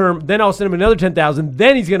next term. Then I'll send him another $10,000.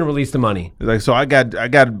 Then he's going to release the money. Like, so I got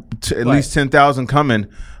at least 10,000 coming,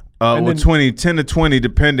 with 10 to 20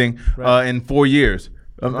 depending, in 4 years.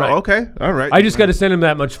 Okay, all right. I just got to send him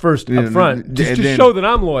that much first up front, just to show that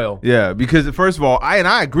I'm loyal. Yeah, because first of all,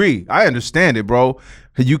 I agree. I understand it, bro.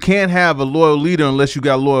 You can't have a loyal leader unless you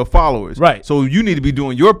got loyal followers. Right. So you need to be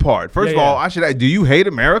doing your part. First of all, do you hate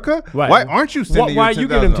America? Right. Why aren't you sending Why are you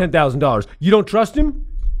giving him $10,000? You don't trust him?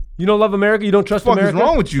 You don't love America? You don't trust America? What's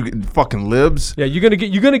wrong with you fucking libs? Yeah, you're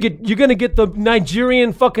gonna get the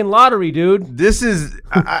Nigerian fucking lottery, dude. This is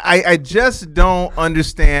I just don't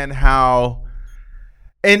understand how.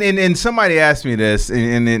 And somebody asked me this,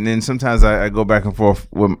 and sometimes I go back and forth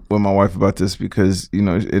with my wife about this because, you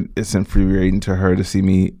know, it's infuriating to her to see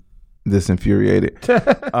me this infuriated.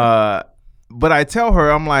 But I tell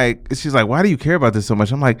her, I'm like, she's like, why do you care about this so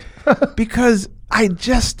much? I'm like, because I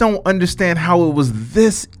just don't understand how it was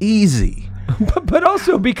this easy. But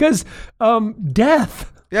also because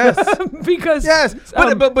death. Yes. Because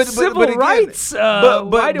but civil rights.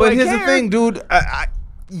 But here's the thing, dude.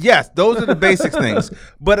 Yes, those are the basic things.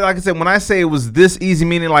 But like I said, when I say it was this easy,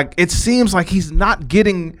 meaning like it seems like he's not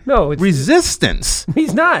getting resistance.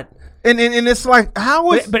 He's not. And it's like,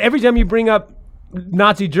 how is... But every time you bring up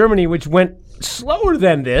Nazi Germany, which went slower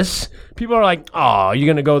than this, people are like, oh, you're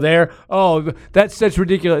going to go there? Oh, that's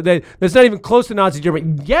ridiculous. That's not even close to Nazi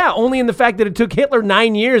Germany. Yeah, only in the fact that it took Hitler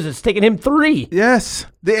 9 years. It's taken him 3. Yes.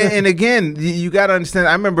 And again, you got to understand,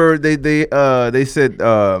 I remember they said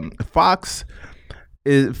Fox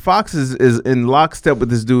is in lockstep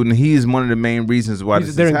with this dude, and he's one of the main reasons why this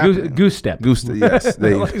is happening. Goose step. Yes,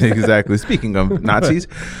 exactly. Speaking of Nazis.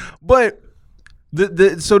 But...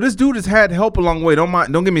 So this dude has had help along the way.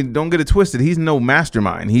 Don't get it twisted. He's no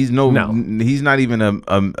mastermind. He's not even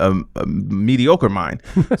a mediocre mind.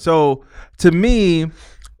 So to me,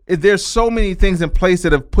 there's so many things in place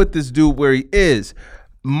that have put this dude where he is.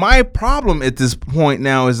 My problem at this point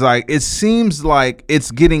now is like, it seems like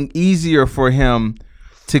it's getting easier for him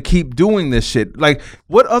to keep doing this shit. Like,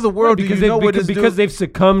 what other world do you know what this dude? Because they've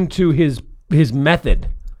succumbed to his method.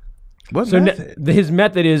 What method? His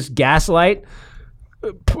method is gaslight.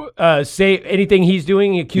 Say anything he's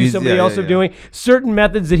doing, accuse somebody else of doing. Certain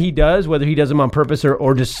methods that he does, whether he does them on purpose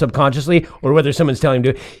or just subconsciously, or whether someone's telling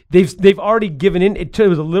him to, they've already given in. It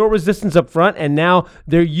was a little resistance up front, and now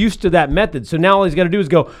they're used to that method. So now all he's got to do is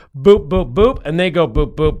go boop, boop, boop, and they go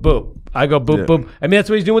boop, boop, boop. I go boop, boop. I mean, that's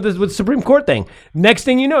what he's doing with the Supreme Court thing. Next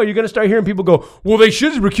thing you know, you're going to start hearing people go, well, they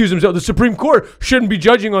should recuse themselves. The Supreme Court shouldn't be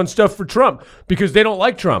judging on stuff for Trump because they don't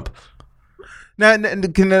like Trump. Now,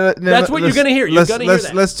 that's what you're going to hear. You're going to hear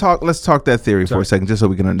that. Let's talk that theory for a second, just so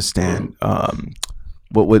we can understand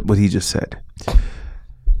what he just said.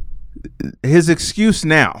 His excuse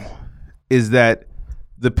now is that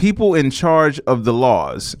the people in charge of the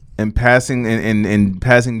laws and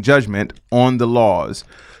passing judgment on the laws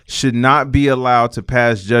should not be allowed to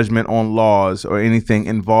pass judgment on laws or anything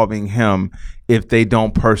involving him if they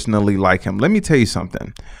don't personally like him. Let me tell you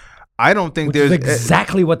something. I don't think there's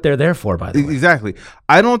exactly what they're there for, by the way. Exactly.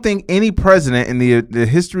 I don't think any president in the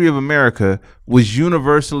history of America was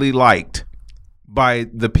universally liked by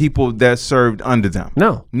the people that served under them.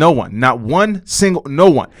 No one. Not one single. No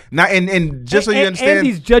one. Not and just so you understand. And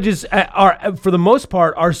these judges are, for the most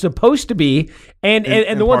part, are supposed to be and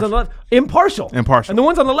the ones on the left impartial. And the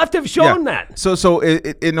ones on the left have shown that. So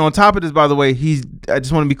and on top of this, by the way, I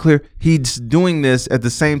just want to be clear. He's doing this at the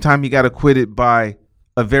same time he got acquitted by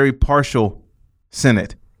a very partial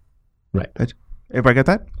Senate. Right. Everybody got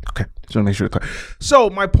that? Okay. Just want to make sure it's clear. So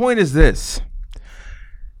my point is this.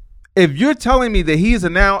 If you're telling me that he's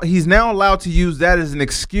now allowed to use that as an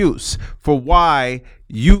excuse for why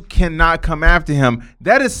you cannot come after him,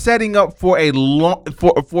 that is setting up for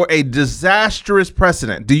a disastrous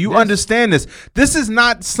precedent. Do you understand this? This is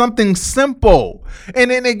not something simple.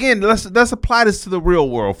 And then again, let's apply this to the real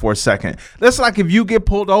world for a second. That's like if you get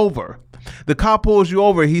pulled over. The cop pulls you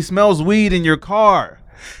over. He smells weed in your car.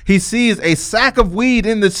 He sees a sack of weed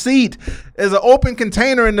in the seat. There's an open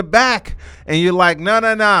container in the back. And you're like,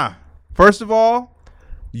 nah. First of all,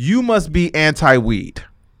 you must be anti-weed.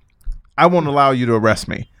 I won't allow you to arrest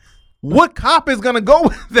me. What cop is going to go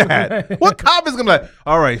with that? What cop is going to be like,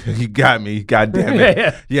 all right, you got me. God damn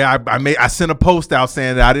it. I sent a post out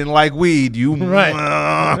saying that I didn't like weed. You're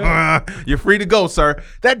free to go, sir.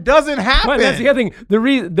 That doesn't happen. Well, that's the other thing.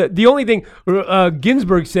 The only thing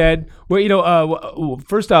Ginsburg said,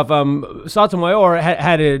 first off, Sotomayor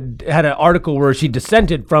had an article where she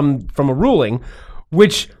dissented from a ruling,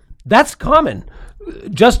 which that's common.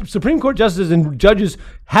 Supreme Court justices and judges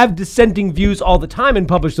have dissenting views all the time and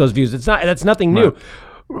publish those views. That's nothing new.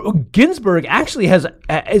 Right. Ginsburg actually is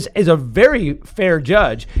a very fair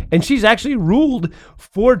judge, and she's actually ruled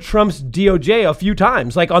for Trump's DOJ a few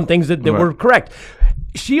times, like on things that were correct.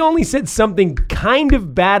 She only said something kind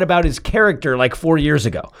of bad about his character like 4 years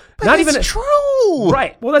ago. But not even true.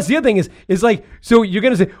 Right. Well, that's the other thing is like, so you're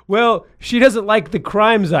going to say, well, she doesn't like the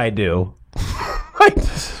crimes I do.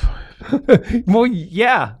 Right. Well,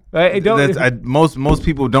 yeah. I don't. Most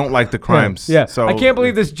people don't like the crimes. Yeah. So I can't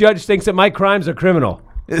believe this judge thinks that my crimes are criminal.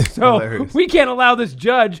 So hilarious. We can't allow this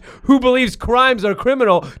judge who believes crimes are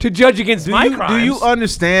criminal to judge against my crimes. Do you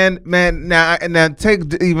understand, man? Now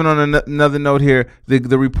take even on another note here.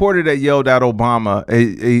 The reporter that yelled out Obama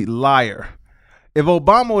a liar. If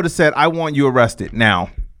Obama would have said, "I want you arrested now,"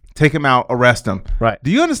 take him out, arrest him. Right.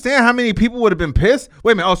 Do you understand how many people would have been pissed?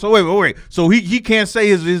 Wait a minute. Oh, so wait. So he can't say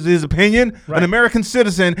his opinion? Right. An American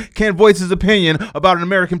citizen can't voice his opinion about an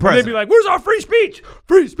American president. They'd be like, where's our free speech?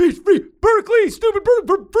 Free speech, free. Berkeley, stupid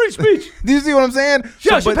free speech. Do you see what I'm saying?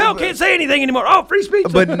 Yeah, Chappelle can't say anything anymore. Oh, free speech.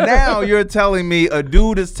 But now you're telling me a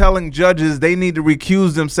dude is telling judges they need to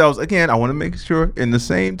recuse themselves. Again, I want to make sure in the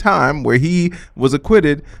same time where he was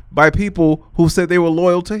acquitted by people who said they were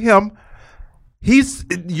loyal to him.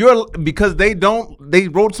 because they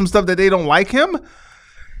wrote some stuff that they don't like him.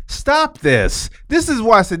 Stop this. This is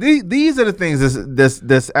why I said these are the things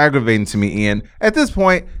that's aggravating to me, Ian. At this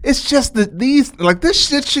point, it's just this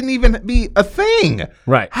shit shouldn't even be a thing.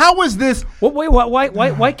 Right. How is this? Well, wait,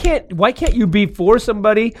 why can't you be for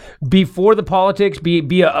somebody, be for the politics,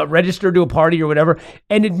 be a registered to a party or whatever,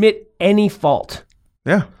 and admit any fault?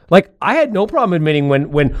 Yeah. Like, I had no problem admitting when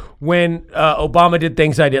Obama did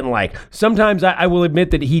things I didn't like. Sometimes I will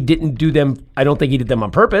admit that he didn't do them. I don't think he did them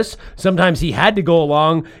on purpose. Sometimes he had to go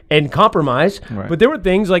along and compromise. Right. But there were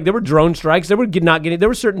things like there were drone strikes. There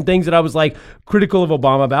were certain things that I was like critical of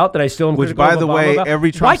Obama about that I still am critical of Obama about. Which, by the way,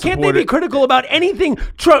 every Trump Why can't they be critical about anything?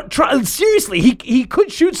 Seriously, he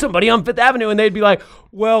could shoot somebody on Fifth Avenue and they'd be like,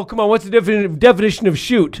 well, come on, what's the definition of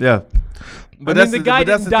shoot? Yeah. But the guy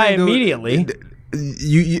didn't die immediately.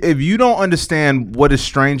 If you don't understand what is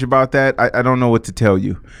strange about that, I don't know what to tell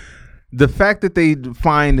you. The fact that they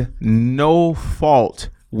find no fault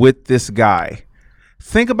with this guy,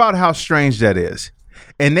 think about how strange that is.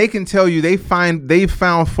 And they can tell you they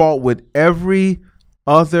found fault with every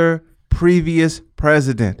other previous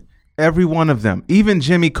president, every one of them, even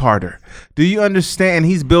Jimmy Carter. Do you understand?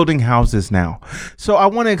 He's building houses now. So I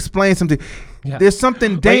want to explain something. Yeah. There's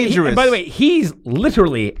something dangerous. And by the way, he's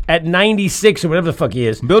literally at 96 or whatever the fuck he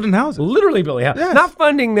is. Building houses. Literally building houses. Yes. Not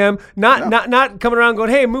funding them. Not coming around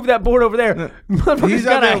going, hey, move that board over there. He's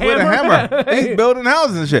got a hammer. He's building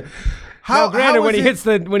houses and shit. Granted, when he hits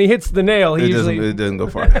the nail, it doesn't go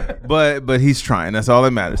far. but he's trying. That's all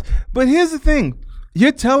that matters. But here's the thing.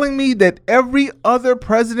 You're telling me that every other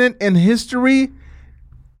president in history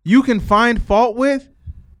you can find fault with?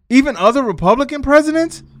 Even other Republican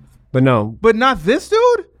presidents? But no. But not this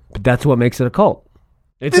dude? But that's what makes it a cult.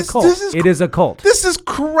 It is a cult. This is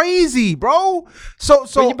crazy, bro.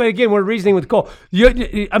 But again, we're reasoning with cult.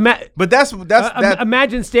 Imagine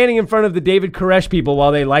standing in front of the David Koresh people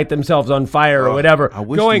while they light themselves on fire or whatever. I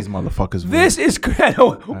wish these motherfuckers would. This is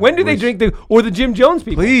when do they drink the Jim Jones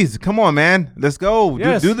people? Please, come on, man. Let's go.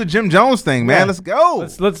 Yes. Do the Jim Jones thing, man. Yeah. Let's go.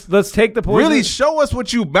 Let's take the poison. Really show us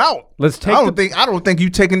what you about. I don't think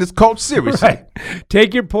you taking this cult seriously. Right.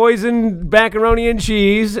 Take your poison macaroni and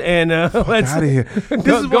cheese and let's out of here.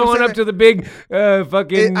 Going up to the big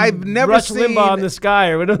fucking I've never Rush seen, Limbaugh in the sky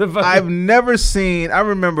or whatever the fuck. I've never seen. I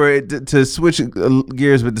remember it, to switch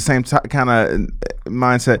gears with the same kind of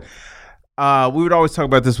mindset. We would always talk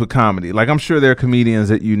about this with comedy. Like, I'm sure there are comedians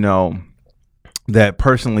that you know that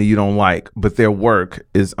personally you don't like, but their work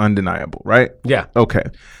is undeniable, right? Yeah. Okay.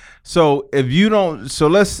 So if you don't,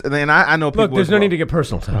 I know people. Look, there's no need to get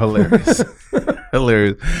personal. Hilarious.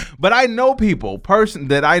 Hilarious. But I know people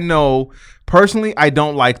that I know personally, I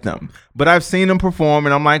don't like them, but I've seen them perform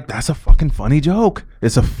and I'm like, that's a fucking funny joke.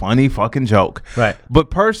 It's a funny fucking joke. Right.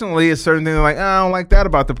 But personally, it's certain things like, I don't like that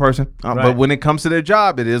about the person. Right. But when it comes to their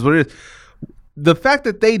job, it is what it is. The fact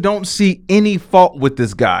that they don't see any fault with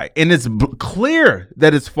this guy, and it's clear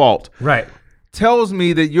that it's fault. Right. Tells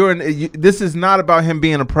me that this is not about him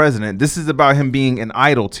being a president. This is about him being an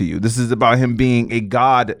idol to you. This is about him being a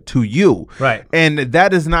god to you. Right. And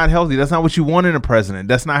that is not healthy. That's not what you want in a president.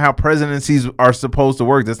 That's not how presidencies are supposed to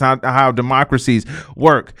work. That's not how democracies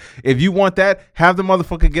work. If you want that, have the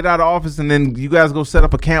motherfucker get out of office and then you guys go set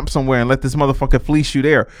up a camp somewhere and let this motherfucker fleece you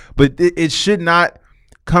there. But it should not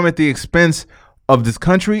come at the expense of this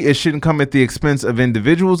country. It shouldn't come at the expense of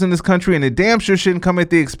individuals in this country, and it damn sure shouldn't come at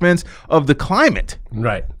the expense of the climate.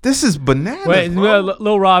 Right. This is bananas.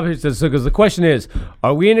 Lil Rob here says, because the question is,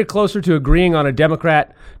 are we any closer to agreeing on a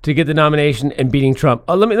Democrat to get the nomination and beating Trump?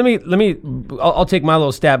 I'll take my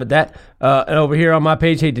little stab at that. And over here on my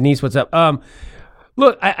page, hey Denise, what's up?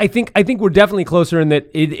 Look, I think we're definitely closer in that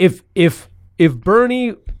if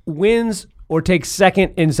Bernie wins or takes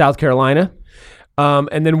second in South Carolina,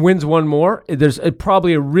 and then wins one more, there's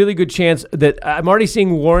probably a really good chance that I'm already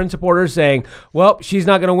seeing Warren supporters saying, well, she's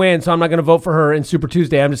not going to win, so I'm not going to vote for her in Super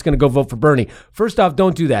Tuesday. I'm just going to go vote for Bernie. First off,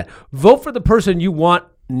 don't do that. Vote for the person you want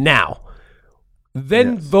now.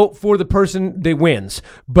 Then vote for the person that wins.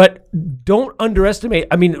 But don't underestimate.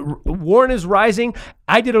 I mean, Warren is rising.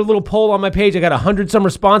 I did a little poll on my page. I got 100-some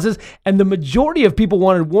responses, and the majority of people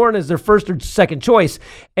wanted Warren as their first or second choice.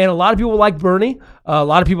 And a lot of people like Bernie. A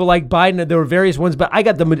lot of people like Biden. There were various ones, but I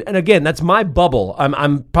got them. And again, that's my bubble.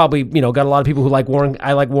 I'm probably, got a lot of people who like Warren.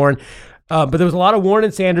 I like Warren. But there was a lot of Warren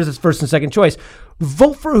and Sanders as first and second choice.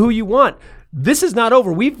 Vote for who you want. This is not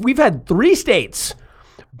over. We've had 3 states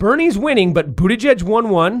Bernie's winning, but Buttigieg won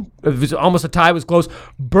one. It was almost a tie. It was close.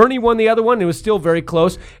 Bernie won the other one. And it was still very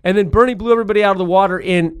close. And then Bernie blew everybody out of the water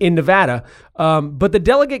in Nevada. But the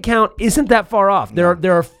delegate count isn't that far off.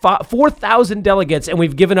 There are 4,000 delegates, and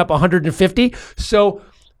we've given up 150. So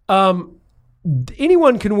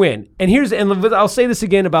anyone can win. And I'll say this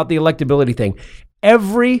again about the electability thing.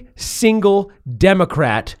 Every single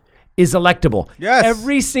Democrat is electable. Yes.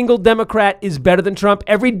 Every single Democrat is better than Trump.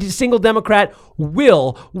 Every single Democrat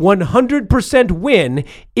will 100% win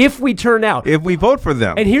if we turn out. If we vote for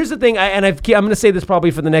them. And here's the thing, I'm going to say this probably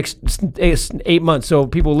for the next 8 months, so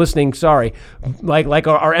people listening, sorry, like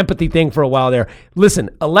our empathy thing for a while there. Listen,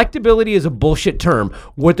 electability is a bullshit term.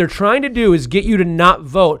 What they're trying to do is get you to not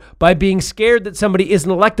vote by being scared that somebody isn't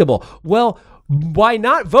electable. Well, by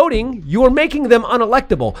not voting, you are making them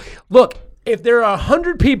unelectable. Look, if there are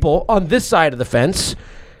 100 people on this side of the fence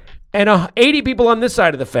and 80 people on this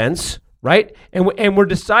side of the fence, right? And we're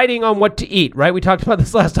deciding on what to eat, right? We talked about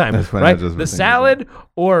this last time, right? The salad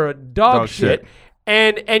or dog shit.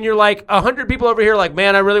 And you're like 100 people over here like,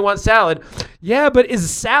 man, I really want salad. Yeah, but is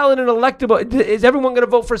salad an electable? Is everyone going to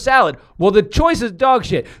vote for salad? Well, the choice is dog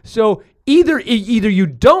shit. So either you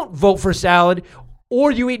don't vote for salad or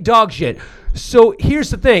you eat dog shit. So here's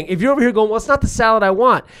the thing. If you're over here going, well, it's not the salad I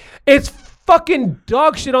want. It's fucking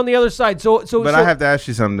dog shit on the other side. But I have to ask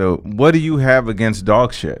you something though. What do you have against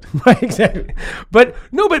dog shit? Right, exactly. But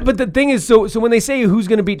the thing is, so when they say who's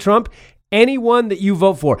going to beat Trump, anyone that you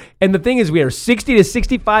vote for. And the thing is, we are 60 to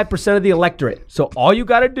 65% of the electorate. So all you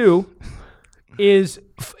got to do is,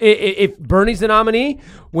 if Bernie's the nominee,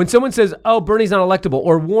 when someone says, oh, Bernie's not electable,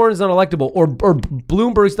 or Warren's not electable, or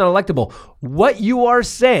Bloomberg's not electable, what you are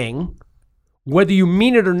saying, whether you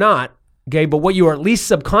mean it or not, okay, but what you are at least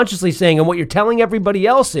subconsciously saying and what you're telling everybody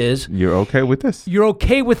else is... You're okay with this? You're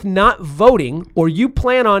okay with not voting, or you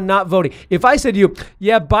plan on not voting. If I said to you,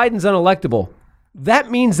 yeah, Biden's unelectable,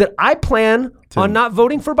 that means that I plan on not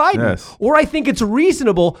voting for Biden. Yes. Or I think it's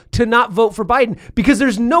reasonable to not vote for Biden, because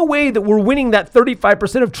there's no way that we're winning that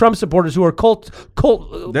 35% of Trump supporters who are cult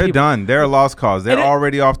They're people. Done. They're a lost cause. They're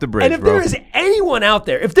already off the bridge, and if there is anyone out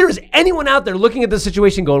there looking at the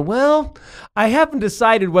situation going, well, I haven't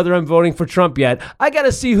decided whether I'm voting for Trump yet. I got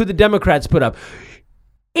to see who the Democrats put up.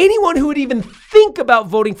 Anyone who would even think about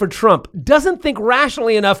voting for Trump doesn't think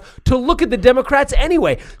rationally enough to look at the Democrats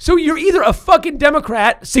anyway. So you're either a fucking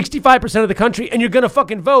Democrat, 65% of the country, and you're going to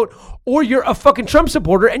fucking vote, or you're a fucking Trump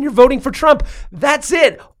supporter and you're voting for Trump. That's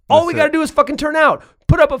it. All we got to do is fucking turn out.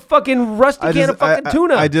 Put up a fucking rusty can of fucking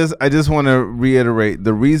tuna. I just want to reiterate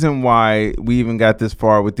the reason why we even got this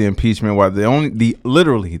far with the impeachment. Why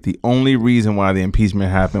literally the only reason why the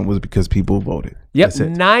impeachment happened was because people voted. Yep,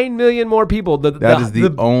 9 million more people. That is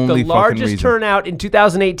the only the largest turnout in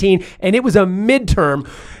 2018, and it was a midterm.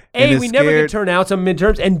 We never get turnouts on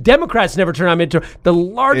midterms, and Democrats never turn out midterm. The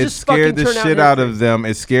largest fucking turnout. It scared the shit out of them.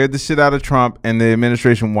 It scared the shit out of Trump and the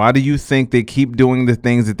administration. Why do you think they keep doing the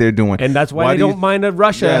things that they're doing? And that's why they don't mind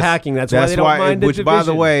Russia hacking. That's why they don't mind the division. By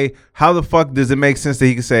the way, how the fuck does it make sense that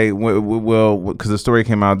he could say, well, because the story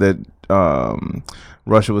came out that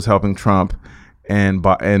Russia was helping Trump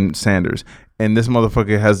and Sanders, and this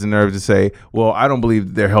motherfucker has the nerve to say, well, I don't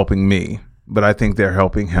believe they're helping me, but I think they're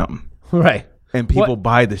helping him. Right. And people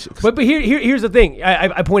buy this shit. But here's the thing.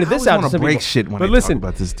 I pointed this out to some people. Shit when I talk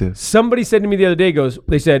about this too. Somebody said to me the other day,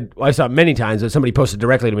 I saw it many times, but somebody posted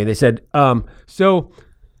directly to me. They said, so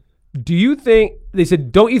do you think, they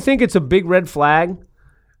said, don't you think it's a big red flag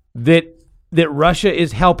that Russia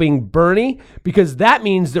is helping Bernie? Because that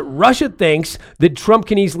means that Russia thinks that Trump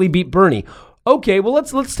can easily beat Bernie. Okay, well,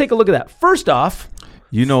 let's take a look at that. First off,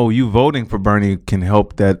 you voting for Bernie can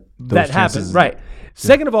help that happen, right?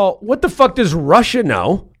 Second of all, what the fuck does Russia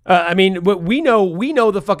know? We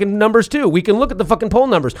know the fucking numbers too. We can look at the fucking poll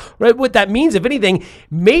numbers, right? What that means, if anything,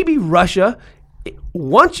 maybe Russia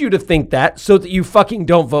wants you to think that so that you fucking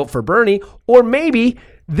don't vote for Bernie, or maybe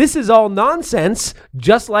this is all nonsense.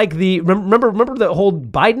 Just like remember the whole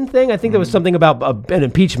Biden thing? I think there was something about an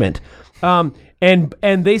impeachment.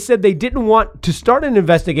 And they said they didn't want to start an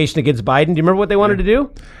investigation against Biden. Do you remember what they wanted to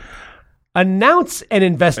do? Announce an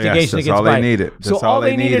investigation against Biden. All they needed. All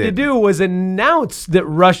they needed to do was announce that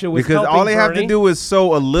Russia was helping all they have Bernie. to do is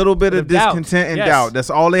sow a little bit of discontent and doubt. That's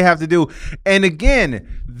all they have to do. And again,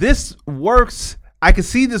 this works. I can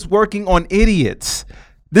see this working on idiots.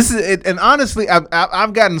 This is it. And honestly,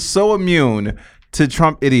 I've gotten so immune to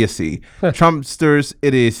Trump idiocy, Trumpsters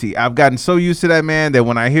idiocy. I've gotten so used to that man that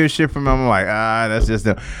when I hear shit from him, I'm like, that's just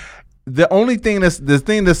them. The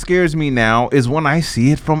thing that scares me now is when I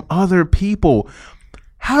see it from other people.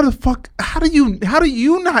 How do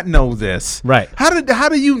you not know this? Right. How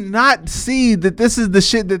do you not see that this is the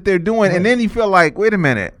shit that they're doing? Right. And then you feel like, wait a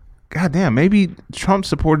minute, goddamn, maybe Trump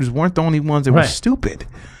supporters weren't the only ones that were stupid.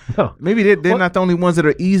 No. Maybe they're not the only ones that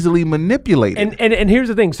are easily manipulated. And here's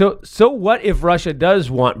the thing. So what if Russia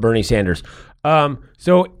does want Bernie Sanders?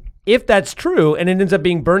 So if that's true and it ends up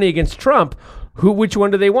being Bernie against Trump, which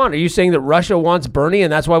one do they want? Are you saying that Russia wants Bernie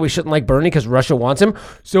and that's why we shouldn't like Bernie because Russia wants him?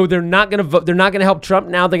 So they're not going to vote. They're not going to help Trump.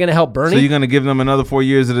 Now they're going to help Bernie. So you're going to give them another 4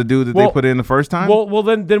 years of the dude that they put in the first time? Well,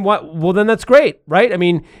 then what? Well, then that's great, right? I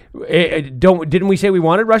mean, didn't we say we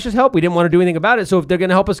wanted Russia's help? We didn't want to do anything about it. So if they're going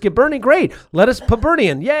to help us get Bernie, great. Let us put Bernie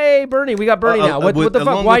in. Yay, Bernie! We got Bernie now. What the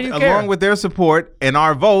fuck? Why do you care? Along with their support and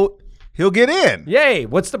our vote, he'll get in. Yay!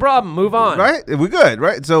 What's the problem? Move on. Right? We're good,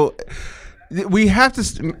 right? So. We have to,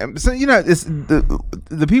 so it's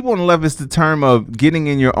the people on the left. It's the term of getting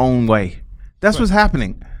in your own way. That's what's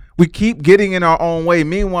happening. We keep getting in our own way.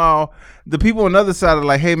 Meanwhile, the people on the other side are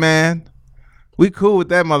like, "Hey, man, we cool with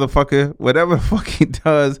that motherfucker. Whatever the fuck he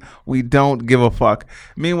does, we don't give a fuck."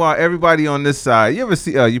 Meanwhile, everybody on this side, you ever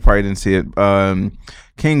see? You probably didn't see it.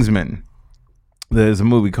 Kingsman. There's a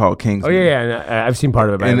movie called Kingsman. Oh yeah. I've seen part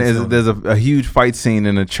of it. And there's a huge fight scene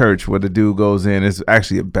in a church where the dude goes in. It's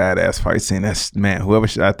actually a badass fight scene. Whoever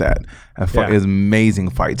shot that is an amazing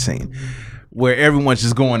fight scene where everyone's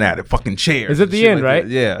just going at it, fucking chairs. Is it the end, like right?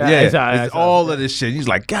 Yeah. It's all of this shit. He's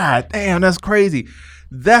like, God damn, that's crazy.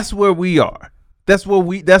 That's where we are. That's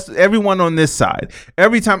everyone on this side.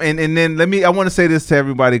 Every time, and then I want to say this to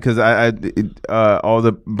everybody because all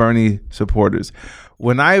the Bernie supporters,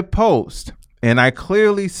 when I post. And I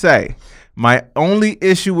clearly say my only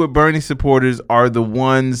issue with Bernie supporters are the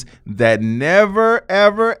ones that never,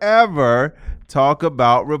 ever, ever talk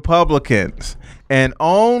about Republicans and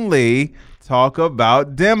only talk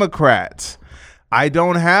about Democrats. I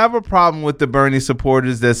don't have a problem with the Bernie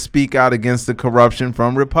supporters that speak out against the corruption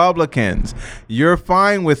from Republicans. You're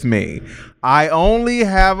fine with me. I only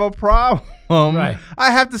have a problem. Right.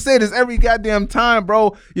 I have to say this every goddamn time,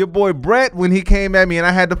 bro. Your boy Brett, when he came at me and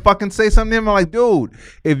I had to fucking say something to him, I'm like, dude,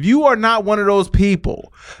 if you are not one of those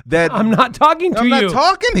people that I'm not talking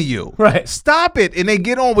to you. Right. Stop it. And they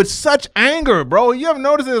get on with such anger, bro. You ever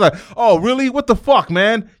notice it? Like, oh, really? What the fuck,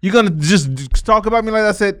 man? You're going to just talk about me like that?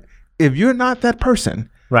 I said, if you're not that person,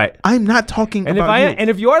 right, I'm not talking about you. And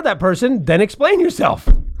if you are that person, then explain yourself.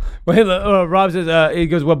 Well, Rob says, he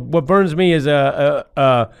goes, what burns me is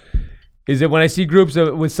is that when I see groups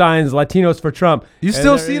with signs Latinos for Trump. You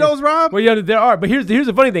still see those, Rob? Well, yeah, there are. But here's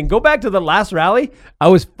the funny thing. Go back to the last rally. I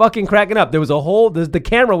was fucking cracking up. There was the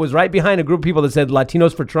camera was right behind a group of people that said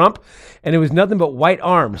Latinos for Trump, and it was nothing but white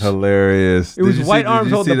arms. Hilarious. It was white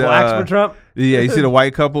arms holding the blacks for Trump. Yeah, you see the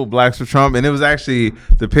white couple, blacks for Trump, and it was actually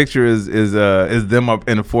the picture is them up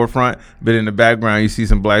in the forefront, but in the background you see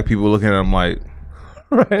some black people looking at them like.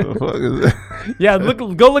 Right. What the fuck is that? Yeah,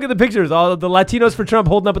 go look at the pictures. All the Latinos for Trump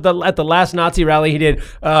holding up at the last Nazi rally he did.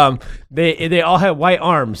 They all had white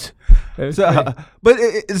arms.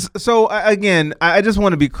 So again, I just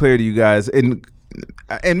want to be clear to you guys, and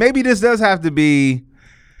maybe this does have to be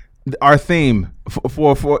our theme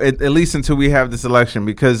for at least until we have this election,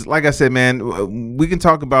 because like I said, man, we can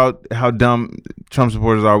talk about how dumb Trump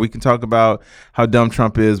supporters are. We can talk about how dumb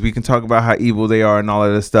Trump is. We can talk about how evil they are and all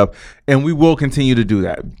of this stuff. And we will continue to do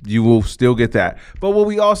that. You will still get that. But what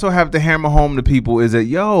we also have to hammer home to people is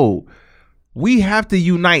that, we have to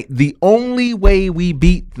unite. The only way we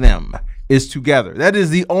beat them is together. That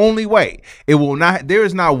is the only way. There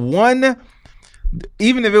is not one,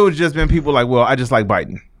 even if it was just been people like, well, I just like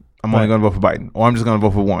Biden. I'm only going to vote for Biden, or I'm just going to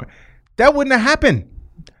vote for Warren. That wouldn't have happened.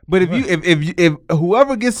 But if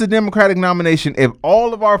whoever gets the Democratic nomination, if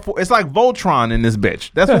all of it's like Voltron in this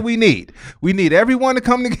bitch. That's what we need. We need everyone to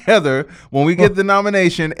come together when we get the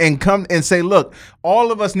nomination and come and say, look,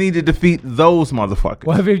 all of us need to defeat those motherfuckers.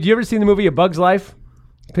 Well, have you ever seen the movie A Bug's Life?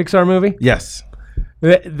 Pixar movie? Yes.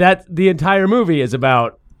 That the entire movie is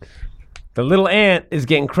about the little ant is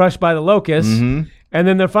getting crushed by the locust. Mm-hmm. And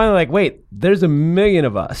then they're finally like, wait, there's 1 million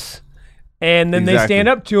of us. And then they stand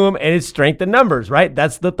up to him, and it's strength in numbers, right?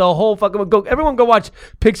 That's the whole fucking... Everyone go watch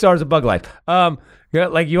Pixar's A Bug Life.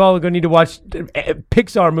 Like, you all are going to need to watch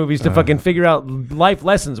Pixar movies to fucking figure out life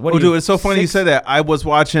lessons. Dude, it's so funny you said that. I was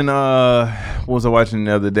watching... what was I watching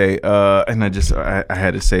the other day? And I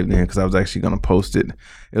had to save the name because I was actually going to post it.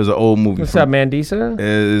 It was an old movie. What's up, Mandisa? It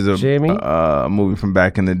is a Jamie? Movie from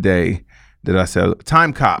back in the day. That I said,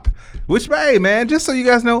 Time Cop, which, hey, man, just so you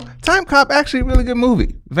guys know, Time Cop actually a really good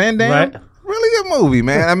movie. Van Damme, really good movie,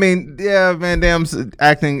 man. I mean, yeah, Van Damme's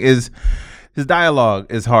acting is, his dialogue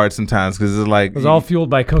is hard sometimes because it's like it was all fueled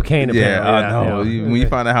by cocaine. Yeah, I know. When you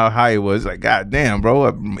find out how high he was, like, God damn, bro,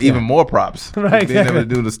 even more props. Right, being able to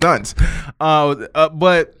do the stunts.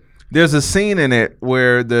 But there's a scene in it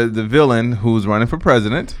where the villain who's running for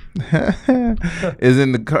president is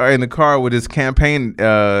in the car with his campaign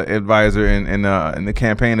advisor, and the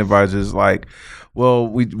campaign advisor is like, well,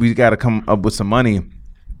 we got to come up with some money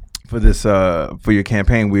for this for your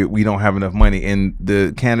campaign. We don't have enough money, and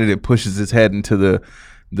the candidate pushes his head into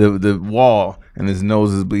the wall and his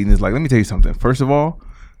nose is bleeding. He's like, let me tell you something. First of all,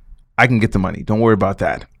 I can get the money. Don't worry about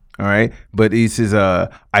that. All right. But he says,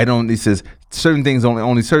 he says certain things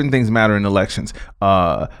only certain things matter in elections.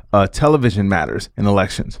 Television matters in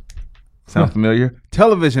elections. Sound familiar?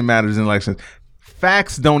 Television matters in elections.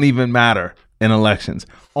 Facts don't even matter in elections.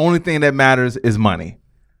 Only thing that matters is money.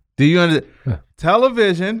 Do you understand?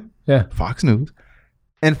 Television, Fox News,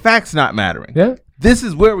 and facts not mattering. Yeah. This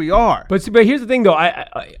is where we are. But here's the thing, though.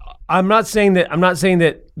 I'm not saying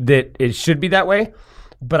that it should be that way,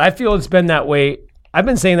 but I feel it's been that way. I've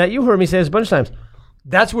been saying that. You heard me say this a bunch of times.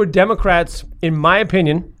 That's where Democrats, in my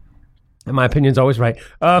opinion, and my opinion's always right.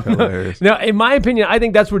 Now, in my opinion, I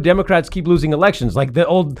think that's where Democrats keep losing elections. Like the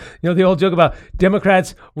old joke about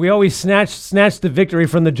Democrats, we always snatch the victory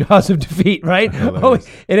from the jaws of defeat, right? Or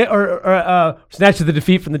snatch the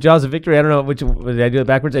defeat from the jaws of victory. I don't know did I do it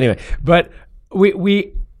backwards? Anyway, but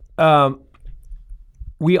we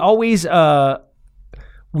always think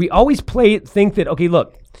that, okay,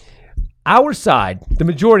 look, our side, the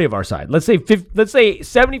majority of our side, let's say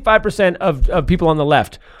 75% of people on the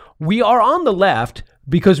left, we are on the left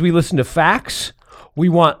because we listen to facts, we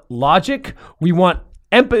want logic, we want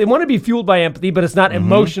empathy. We want to be fueled by empathy, but it's not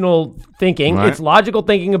emotional thinking. Right. It's logical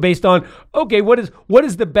thinking based on, okay, what is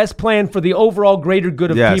the best plan for the overall greater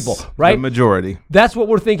good of people, right? The majority. That's what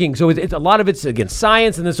we're thinking. So it's a lot of it's against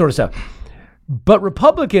science and this sort of stuff. But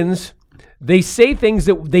Republicans, they say things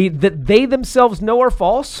that they themselves know are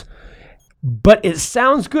false, but it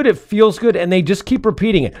sounds good, it feels good, and they just keep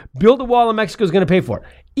repeating it. Build a wall and Mexico's going to pay for it.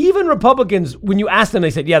 Even Republicans, when you ask them, they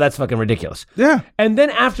said, yeah, that's fucking ridiculous. Yeah. And then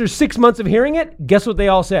after 6 months of hearing it, guess what they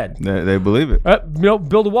all said? They believe it.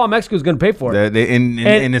 Build a wall, Mexico's going to pay for it. And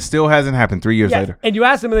it still hasn't happened 3 years later. And you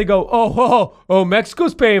ask them and they go, oh,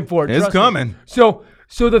 Mexico's paying for it. It's coming. So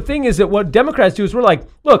the thing is that what Democrats do is we're like,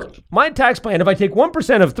 look, my tax plan, if I take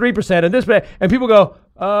 1% of 3% and this, and people go,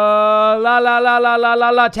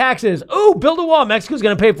 taxes. Ooh, build a wall. Mexico's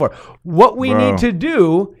going to pay for it. What we need to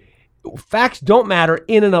do, facts don't matter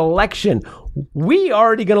in an election. We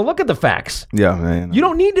already going to look at the facts. Yeah, man. You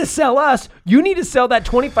don't need to sell us. You need to sell that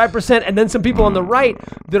 25% and then some people on the right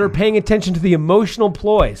that are paying attention to the emotional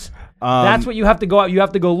ploys. That's what you have to go out. You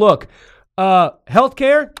have to go look.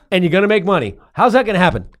 Healthcare, and you're going to make money. How's that going to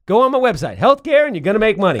happen? Go on my website. Healthcare, and you're going to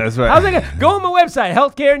make money. That's right. How's that going to go on my website?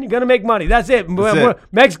 Healthcare, and you're going to make money. That's it.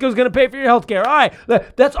 Mexico's going to pay for your healthcare. All right.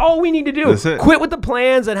 That's all we need to do. Quit with the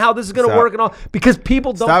plans and how this is going to work and all, because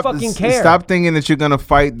people don't fucking care. Stop thinking that you're going to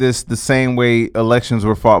fight this the same way elections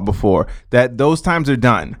were fought before. That those times are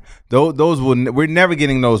done. We're never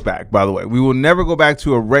getting those back, by the way. We will never go back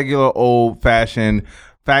to a regular old-fashioned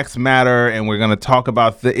facts matter, and we're going to talk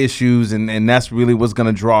about the issues, and that's really what's going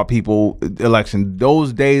to draw people election.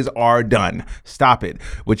 Those days are done. Stop it.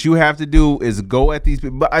 What you have to do is go at these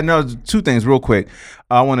people. But I know two things real quick.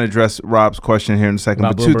 I want to address Rob's question here in a second.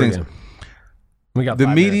 About but two things. The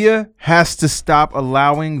media has to stop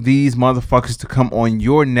allowing these motherfuckers to come on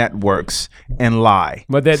your networks and lie.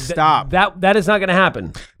 But stop. That is not going to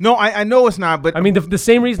happen. No, I know it's not. But I mean, the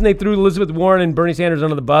same reason they threw Elizabeth Warren and Bernie Sanders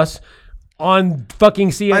under the bus on fucking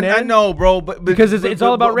CNN. I know, bro, but because it's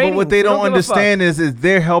all about ratings. But what they don't understand is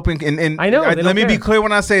they're helping. And I know. Let me be clear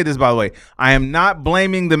when I say this. By the way, I am not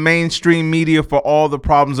blaming the mainstream media for all the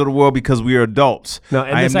problems of the world because we are adults. No,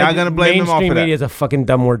 and I am not going to blame them all for that. Mainstream media is a fucking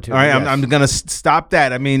dumb word too. All right, I'm going to stop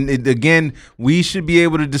that. I mean, again, we should be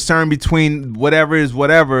able to discern between whatever is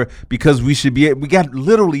whatever because we got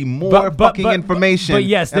literally more fucking information. But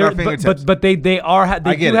yes, at our fingertips. but they do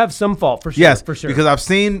have some fault for sure. Yes, for sure. Because I've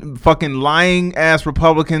seen fucking lying ass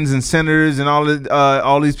Republicans and senators and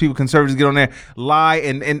all these people, conservatives, get on there, lie,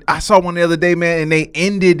 and I saw one the other day, man, and they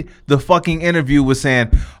ended the fucking interview with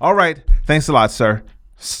saying, "All right, thanks a lot, sir."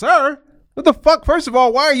 Sir? What the fuck? First of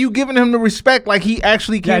all, why are you giving him the respect like he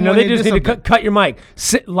actually came on? No, they just need to cut your mic.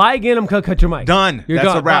 Lie again, cut your mic. Done. You're That's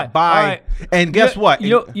done. a wrap. Bye. Right. And guess what?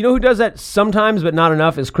 You know who does that sometimes, but not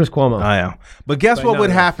enough, is Chris Cuomo. I am. But guess what would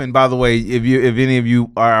happen, by the way, if any of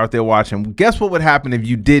you are out there watching, guess what would happen if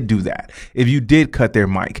you did do that? If you did cut their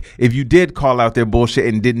mic, if you did call out their bullshit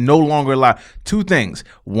and did no longer lie. Two things.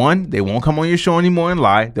 One, they won't come on your show anymore and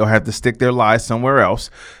lie. They'll have to stick their lies somewhere else.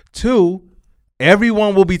 Two,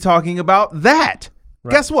 everyone will be talking about that.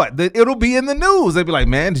 Right. Guess what? It'll be in the news. They'll be like,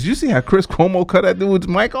 "Man, did you see how Chris Cuomo cut that dude's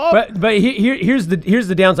mic off?" But here's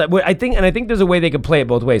the downside. I think there's a way they could play it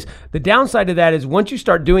both ways. The downside of that is once you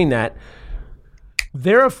start doing that,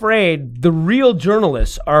 they're afraid. The real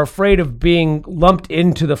journalists are afraid of being lumped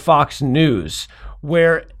into the Fox News,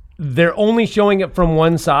 where they're only showing it from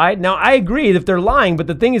one side. Now, I agree if they're lying, but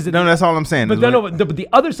the thing is that... No, that's all I'm saying. But the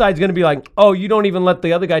other side's going to be like, oh, you don't even let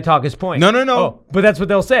the other guy talk his point. No. Oh, but that's what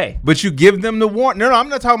they'll say. But you give them the warning. No, I'm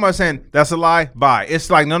not talking about saying that's a lie, bye.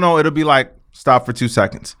 It's like, no, it'll be like, stop for 2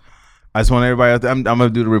 seconds. I just want everybody out there, I'm going to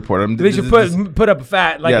do the report. They should put up a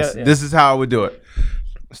fat... Yes, this is how I would do it.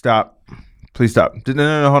 Stop. Please stop.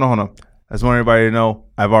 No, hold on. I just want everybody to know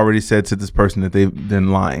I've already said to this person that they've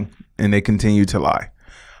been lying, and they continue to lie.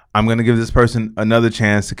 I'm going to give this person another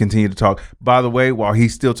chance to continue to talk. By the way, while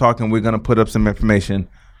he's still talking, we're going to put up some information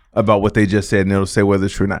about what they just said, and it'll say whether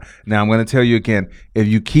it's true or not. Now, I'm going to tell you again, if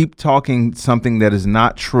you keep talking something that is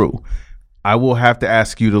not true, I will have to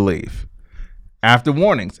ask you to leave. After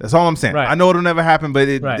warnings. That's all I'm saying. Right. I know it'll never happen, but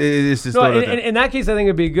it's just... In that case, I think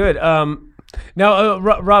it'd be good. Now,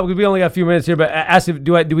 Rob, we only got a few minutes here, but ask if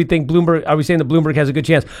do we think Bloomberg? Are we saying that Bloomberg has a good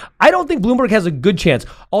chance? I don't think Bloomberg has a good chance.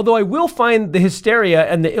 Although I will find the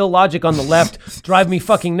hysteria and the illogic on the left drive me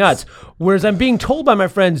fucking nuts. Whereas I'm being told by my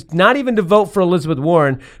friends not even to vote for Elizabeth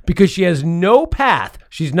Warren because she has no path.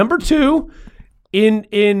 She's number 2 in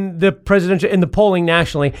the polling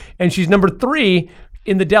nationally, and she's number 3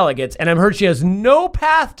 in the delegates, and I've heard she has no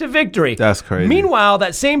path to victory. That's crazy. Meanwhile,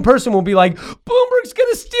 that same person will be like, Bloomberg's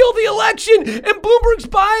going to steal the election, and Bloomberg's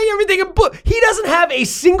buying everything. And he doesn't have a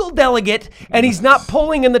single delegate, and he's not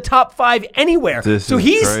polling in the top 5 anywhere. So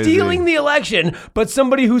he's stealing the election, but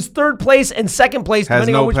somebody who's 3rd place and 2nd place,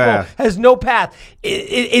 depending on which poll, has no path.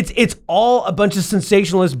 It's all a bunch of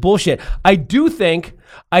sensationalist bullshit. I do think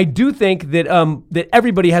that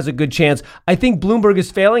everybody has a good chance. I think Bloomberg is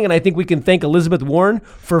failing, and I think we can thank Elizabeth Warren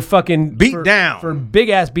for fucking for big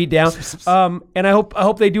ass beat down. And I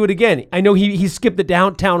hope they do it again. I know he skipped the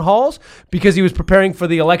town halls because he was preparing for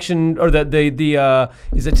the election, or the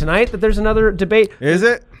is it tonight that there's another debate? Is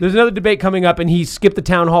it? There's another debate coming up, and he skipped the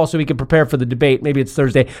town hall so he could prepare for the debate. Maybe it's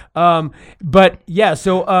Thursday. But yeah,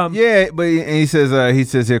 so but he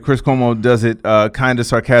says here Chris Cuomo does it kind of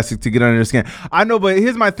sarcastic to get under the skin. I know, but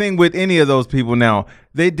here's my thing with any of those people now.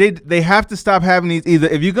 They have to stop having these. Either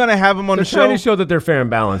if you're gonna have them on the show, trying to show that they're fair and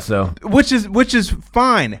balanced, though, which is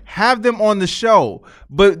fine. Have them on the show,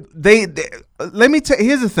 but they let me tell.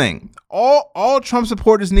 Here's the thing: all Trump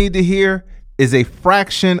supporters need to hear is a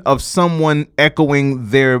fraction of someone echoing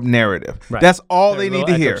their narrative. Right. That's all they need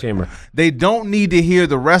to hear. Chamber. They don't need to hear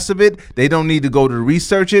the rest of it. They don't need to go to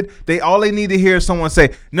research it. All they need to hear is someone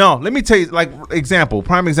say, no, let me tell you, like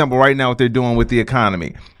prime example right now what they're doing with the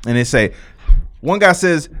economy. And they say, one guy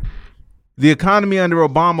says, the economy under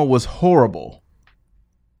Obama was horrible.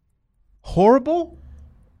 Horrible?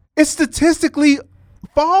 It's statistically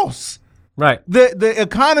false. Right. The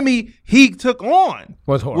economy he took on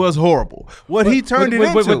was horrible. What he turned it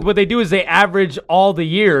into. What they do is they average all the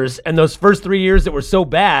years, and those first 3 years that were so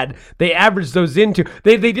bad, they average those into.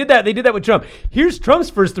 They did that. They did that with Trump. Here's Trump's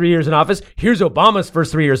first 3 years in office. Here's Obama's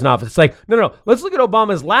first 3 years in office. It's like, no. Let's look at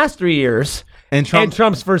Obama's last 3 years. And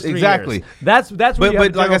Trump's first 3 years. That's what you have a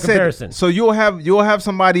general comparison. So you'll have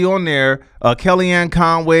somebody on there, Kellyanne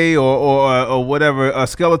Conway or whatever,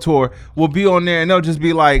 Skeletor will be on there, and they'll just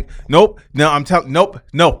be like, nope, no.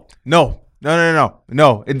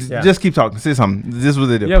 Just keep talking. Say something. This is what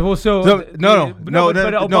they do. Yeah, well, But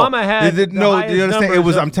Obama had the highest you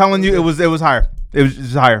understand? I'm telling you, it was higher. It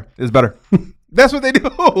was higher. It was better. That's what they do.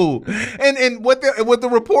 And what the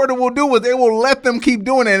reporter will do is they will let them keep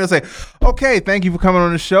doing it and they'll say, okay, thank you for coming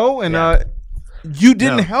on the show. And you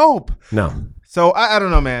didn't help. No. So I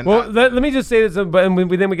don't know, man. Well, let me just say this, but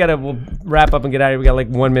we'll wrap up and get out of here. We got like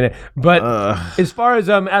 1 minute. But as far as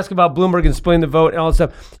asking about Bloomberg and splitting the vote and all that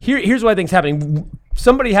stuff, here's what I think is happening.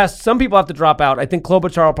 Some people have to drop out. I think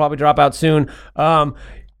Klobuchar will probably drop out soon.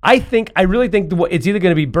 I really think it's either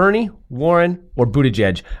going to be Bernie, Warren, or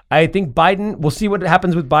Buttigieg. I think Biden, we'll see what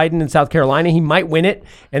happens with Biden in South Carolina. He might win it,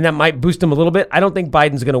 and that might boost him a little bit. I don't think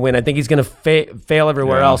Biden's going to win. I think he's going to fail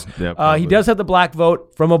everywhere else. Yeah, he does have the black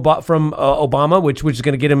vote from Obama, which is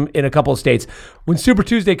going to get him in a couple of states. When Super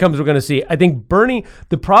Tuesday comes, we're going to see. I think Bernie,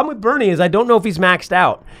 the problem with Bernie is I don't know if he's maxed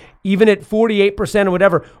out. Even at 48% or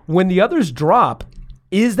whatever, when the others drop,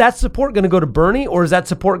 is that support going to go to Bernie, or is that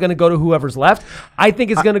support going to go to whoever's left? I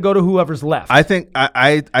think it's going to go to whoever's left. I think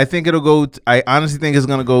it'll go. I honestly think it's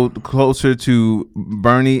going to go closer to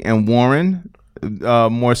Bernie and Warren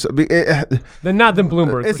more so. Than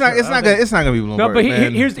Bloomberg. It's not gonna be Bloomberg. No, but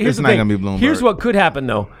here's the thing. Gonna be Bloomberg. Here's what could happen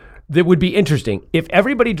though. That would be interesting if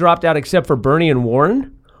everybody dropped out except for Bernie and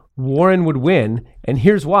Warren. Warren would win, and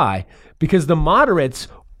here's why: because the moderates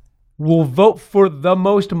will vote for the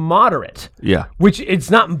most moderate. Yeah. Which it's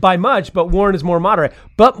not by much, but Warren is more moderate.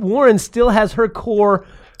 But Warren still has her core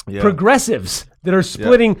progressives that are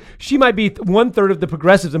splitting. Yeah. She might be 1/3 of the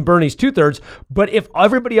progressives and Bernie's 2/3. But if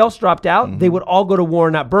everybody else dropped out, they would all go to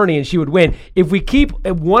Warren, not Bernie, and she would win. If we keep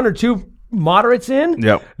one or two moderates in,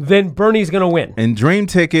 then Bernie's going to win. And dream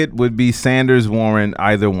ticket would be Sanders, Warren,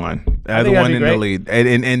 either one in the lead.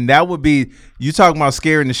 And that would be, you talking about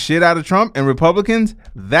scaring the shit out of Trump and Republicans,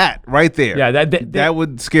 that right there. Yeah, that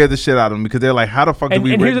would scare the shit out of them because they're like, how the fuck do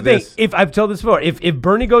we rig this? And here's the thing, if I've told this before, if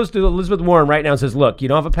Bernie goes to Elizabeth Warren right now and says, look, you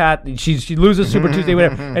don't have a path, she loses Super Tuesday,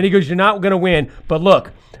 whatever, and he goes, you're not going to win, but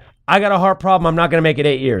look, I got a heart problem, I'm not going to make it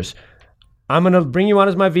 8 years. I'm going to bring you on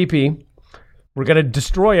as my VP. We're going to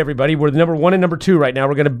destroy everybody. We're the number 1 and number 2 right now.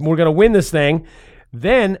 We're going to win this thing.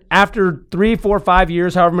 Then after 3, 4, 5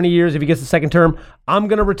 years, however many years, if he gets the second term, I'm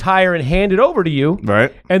going to retire and hand it over to you.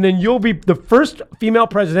 Right. And then you'll be the first female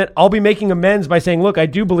president. I'll be making amends by saying, look, I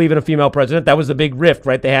do believe in a female president. That was the big rift,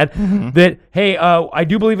 right? They had that, hey, I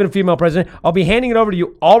do believe in a female president. I'll be handing it over to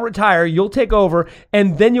you. I'll retire. You'll take over.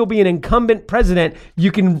 And then you'll be an incumbent president.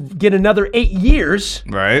 You can get another 8 years.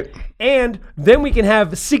 Right. And then we can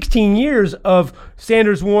have 16 years of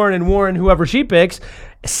Sanders, Warren, and Warren, whoever she picks.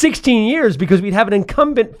 16 years because we'd have an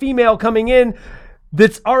incumbent female coming in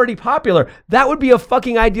that's already popular. That would be a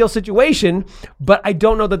fucking ideal situation, but I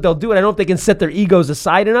don't know that they'll do it. I don't know if they can set their egos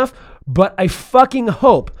aside enough, but I fucking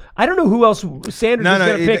hope. I don't know who else Sanders is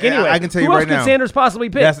going to pick anyway. I can tell you who right else now. Could Sanders possibly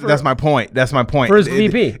pick? That's my point. That's my point. For his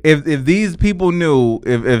VP. If these people knew,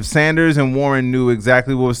 if Sanders and Warren knew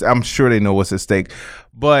exactly what was, I'm sure they know what's at stake,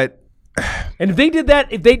 but and if they did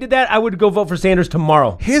that, I would go vote for Sanders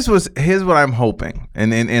tomorrow. Here's what I'm hoping,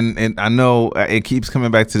 and I know it keeps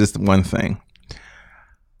coming back to this one thing.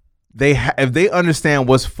 If they understand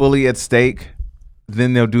what's fully at stake,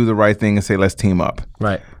 then they'll do the right thing and say, let's team up.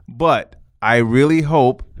 Right. But I really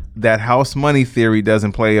hope that house money theory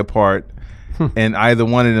doesn't play a part. And either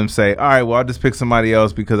one of them say, all right, well, I'll just pick somebody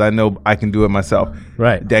else because I know I can do it myself.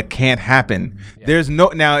 Right. That can't happen. Yeah.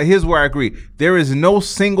 Now, here's where I agree. There is no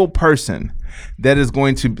single person that is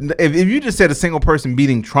going to, if you just said a single person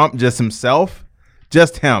beating Trump just himself,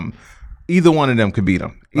 just him, either one of them could beat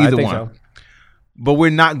him. Either one. So. But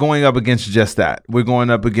we're not going up against just that. We're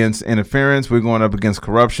going up against interference. We're going up against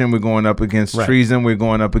corruption. We're going up against treason. We're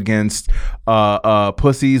going up against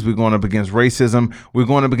pussies. We're going up against racism. We're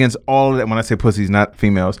going up against all of that. When I say pussies, not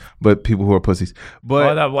females, but people who are pussies.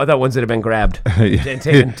 But I thought ones that have been grabbed and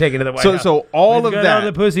taken to the White House. So all of that. All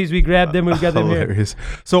the pussies, we grabbed them. We've got them here.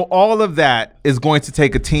 So all of that is going to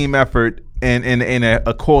take a team effort and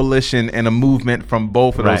a coalition and a movement from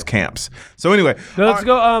both of those camps. So anyway, let's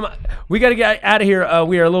go. We got to get out of here.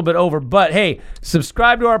 We are a little bit over, but hey,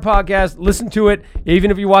 subscribe to our podcast. Listen to it. Even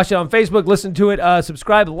if you watch it on Facebook, listen to it.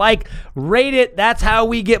 Subscribe, like, rate it. That's how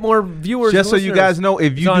we get more viewers. Just so you guys know,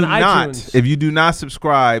 if you do not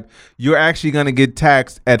subscribe, you're actually going to get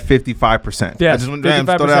taxed at 55%. Yeah,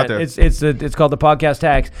 55%. It's called the podcast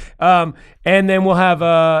tax. And then we'll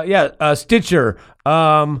have Stitcher.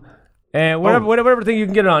 And whatever thing you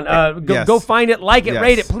can get it on, go find it, like it,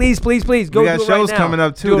 rate it, please. Go. We got shows coming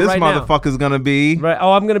up too. This motherfucker's gonna be right.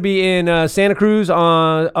 Oh, I'm gonna be in Santa Cruz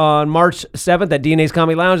on March 7th at DNA's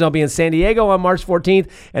Comedy Lounge. I'll be in San Diego on March 14th,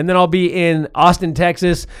 and then I'll be in Austin,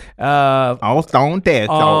 Texas. On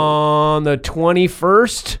the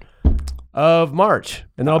 21st of March,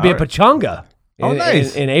 and then I'll be at Pachanga.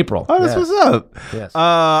 Nice. In April. Oh, that's what's up. Yes.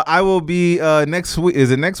 I will be next week. Is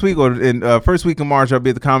it next week or in first week of March? I'll be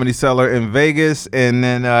at the Comedy Cellar in Vegas, and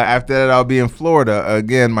then after that, I'll be in Florida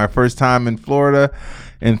again. My first time in Florida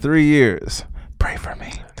in 3 years. Pray for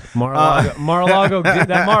me. Mar-a-Lago,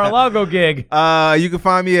 that Mar-a-Lago gig. You can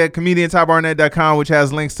find me at comediantybarnett.com, which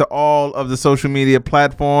has links to all of the social media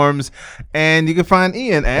platforms. And you can find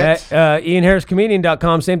Ian at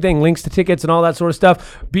IanHarrisComedian.com. Same thing, links to tickets and all that sort of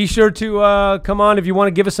stuff. Be sure to come on. If you want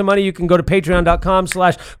to give us some money, you can go to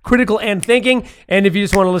patreon.com/criticalandthinking. And if you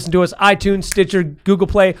just want to listen to us, iTunes, Stitcher, Google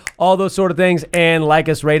Play, all those sort of things. And like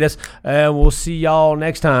us, rate us. And we'll see y'all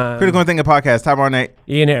next time. Critical and Thinking Podcast. Ty Barnett.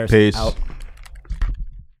 Ian Harris. Peace. Out.